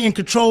kind of in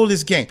control of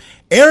this game.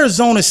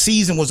 Arizona's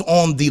season was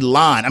on the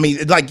line. I mean,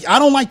 I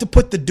don't like to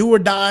put the do or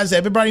dies.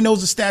 Everybody knows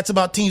the stats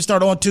about teams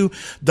start on to.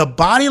 The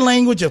body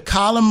language of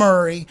Kyler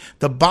Murray,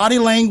 the body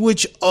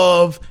language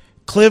of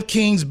Cliff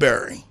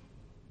Kingsbury,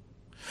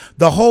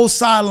 the whole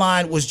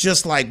sideline was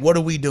just like, what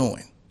are we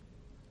doing?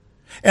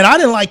 And I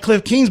didn't like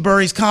Cliff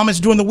Kingsbury's comments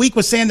during the week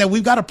was saying that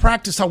we've got to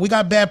practice how we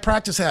got bad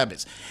practice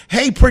habits.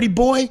 Hey, pretty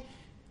boy,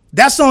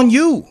 that's on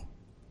you.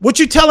 What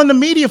you telling the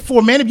media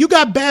for, man? If you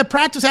got bad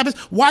practice habits,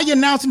 why are you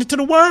announcing it to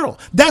the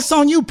world? That's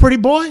on you, pretty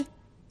boy.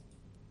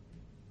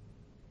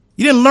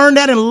 You didn't learn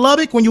that in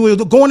Lubbock when you were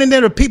going in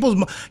there to people's,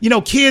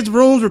 kids'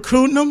 rooms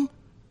recruiting them?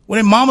 When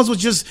their mamas was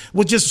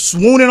just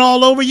swooning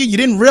all over you? You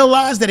didn't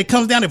realize that it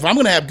comes down to, if I'm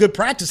going to have good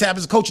practice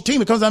habits to coach a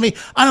team, it comes down to me.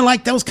 I didn't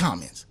like those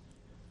comments.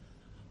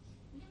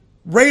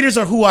 Raiders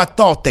are who I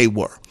thought they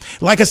were.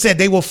 Like I said,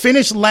 they will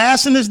finish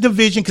last in this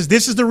division because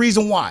this is the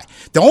reason why.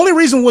 The only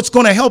reason what's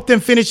going to help them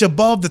finish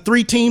above the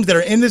 3 teams that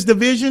are in this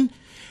division,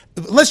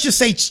 let's just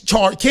say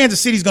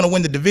Kansas City's going to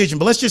win the division,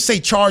 but let's just say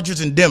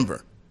Chargers and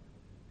Denver,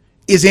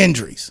 is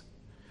injuries.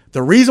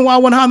 The reason why I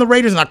went high on the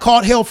Raiders, and I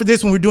caught hell for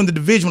this when we were doing the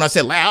division, when I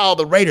said,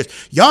 the Raiders,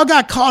 y'all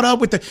got caught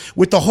up with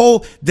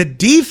the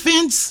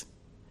defense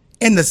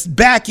and the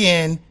back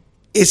end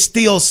is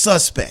still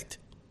suspect.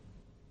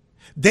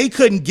 They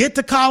couldn't get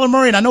to Kyler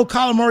Murray, and I know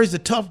Kyler Murray's a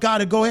tough guy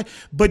to go ahead,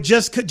 but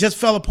just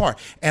fell apart.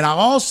 And I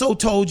also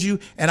told you,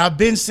 and I've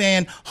been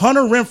saying,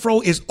 Hunter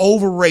Renfrow is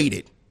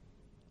overrated.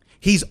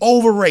 He's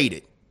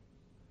overrated.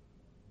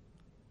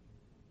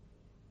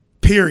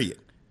 Period.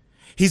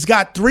 He's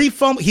got 3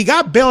 fumbles. He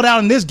got bailed out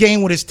in this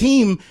game with his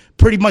team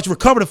pretty much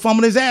recovered a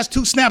fumble. His ass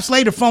 2 snaps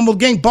later,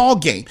 fumbled ball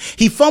game.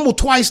 He fumbled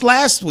twice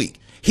last week.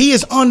 He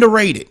is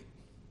underrated.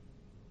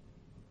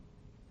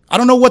 I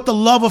don't know what the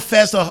love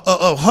affest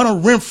of Hunter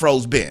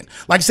Renfrow's been.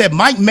 Like I said,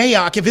 Mike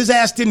Mayock, if his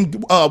ass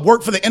didn't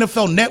work for the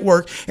NFL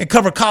Network and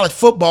cover college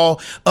football,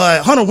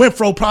 Hunter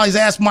Renfrow probably his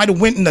ass might have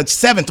went in the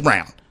 7th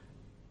round.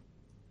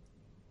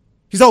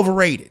 He's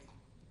overrated.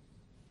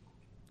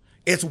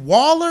 It's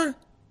Waller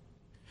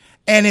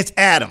and it's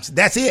Adams.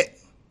 That's it.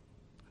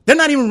 They're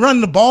not even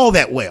running the ball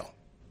that well.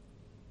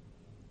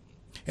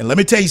 And let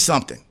me tell you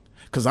something,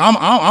 because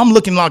I'm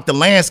looking like the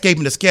landscape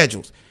and the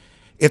schedules.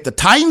 If the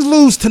Titans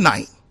lose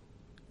tonight,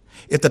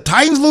 to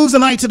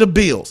the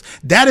Bills,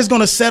 that is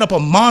going to set up a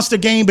monster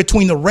game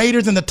between the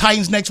Raiders and the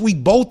Titans next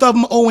week. Both of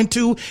them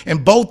 0-2,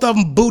 and both of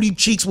them booty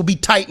cheeks will be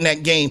tight in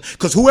that game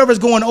because whoever's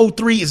going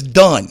 0-3 is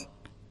done.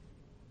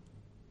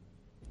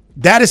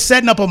 That is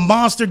setting up a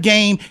monster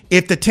game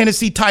if the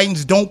Tennessee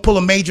Titans don't pull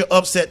a major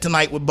upset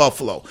tonight with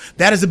Buffalo.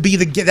 That's to be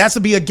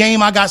a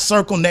game I got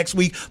circled next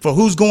week for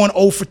who's going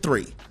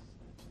 0-3.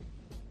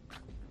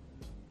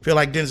 Feel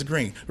like Dennis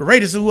Green. The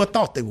Raiders are who I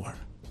thought they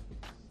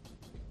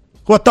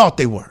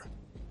were.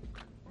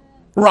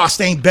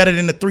 Ross ain't better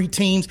than the 3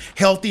 teams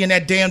healthy in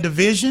that damn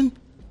division.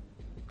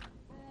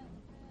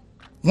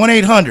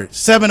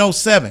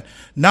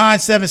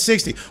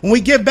 1-800-707-9760. When we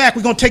get back,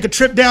 we're going to take a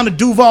trip down to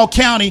Duval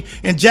County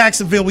in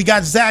Jacksonville. We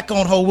got Zach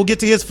on hold. We'll get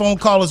to his phone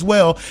call as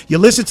well. You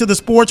listen to the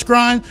Sports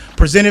Grind,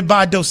 presented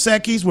by Dos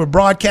Equis. We're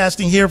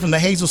broadcasting here from the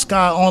Hazel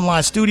Sky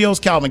Online Studios.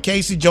 Calvin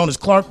Casey, Jonas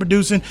Clark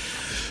producing.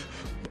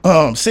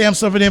 Sam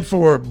suffering in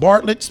for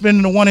Bartlett,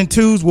 spinning the 1 and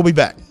 2s. We'll be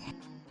back.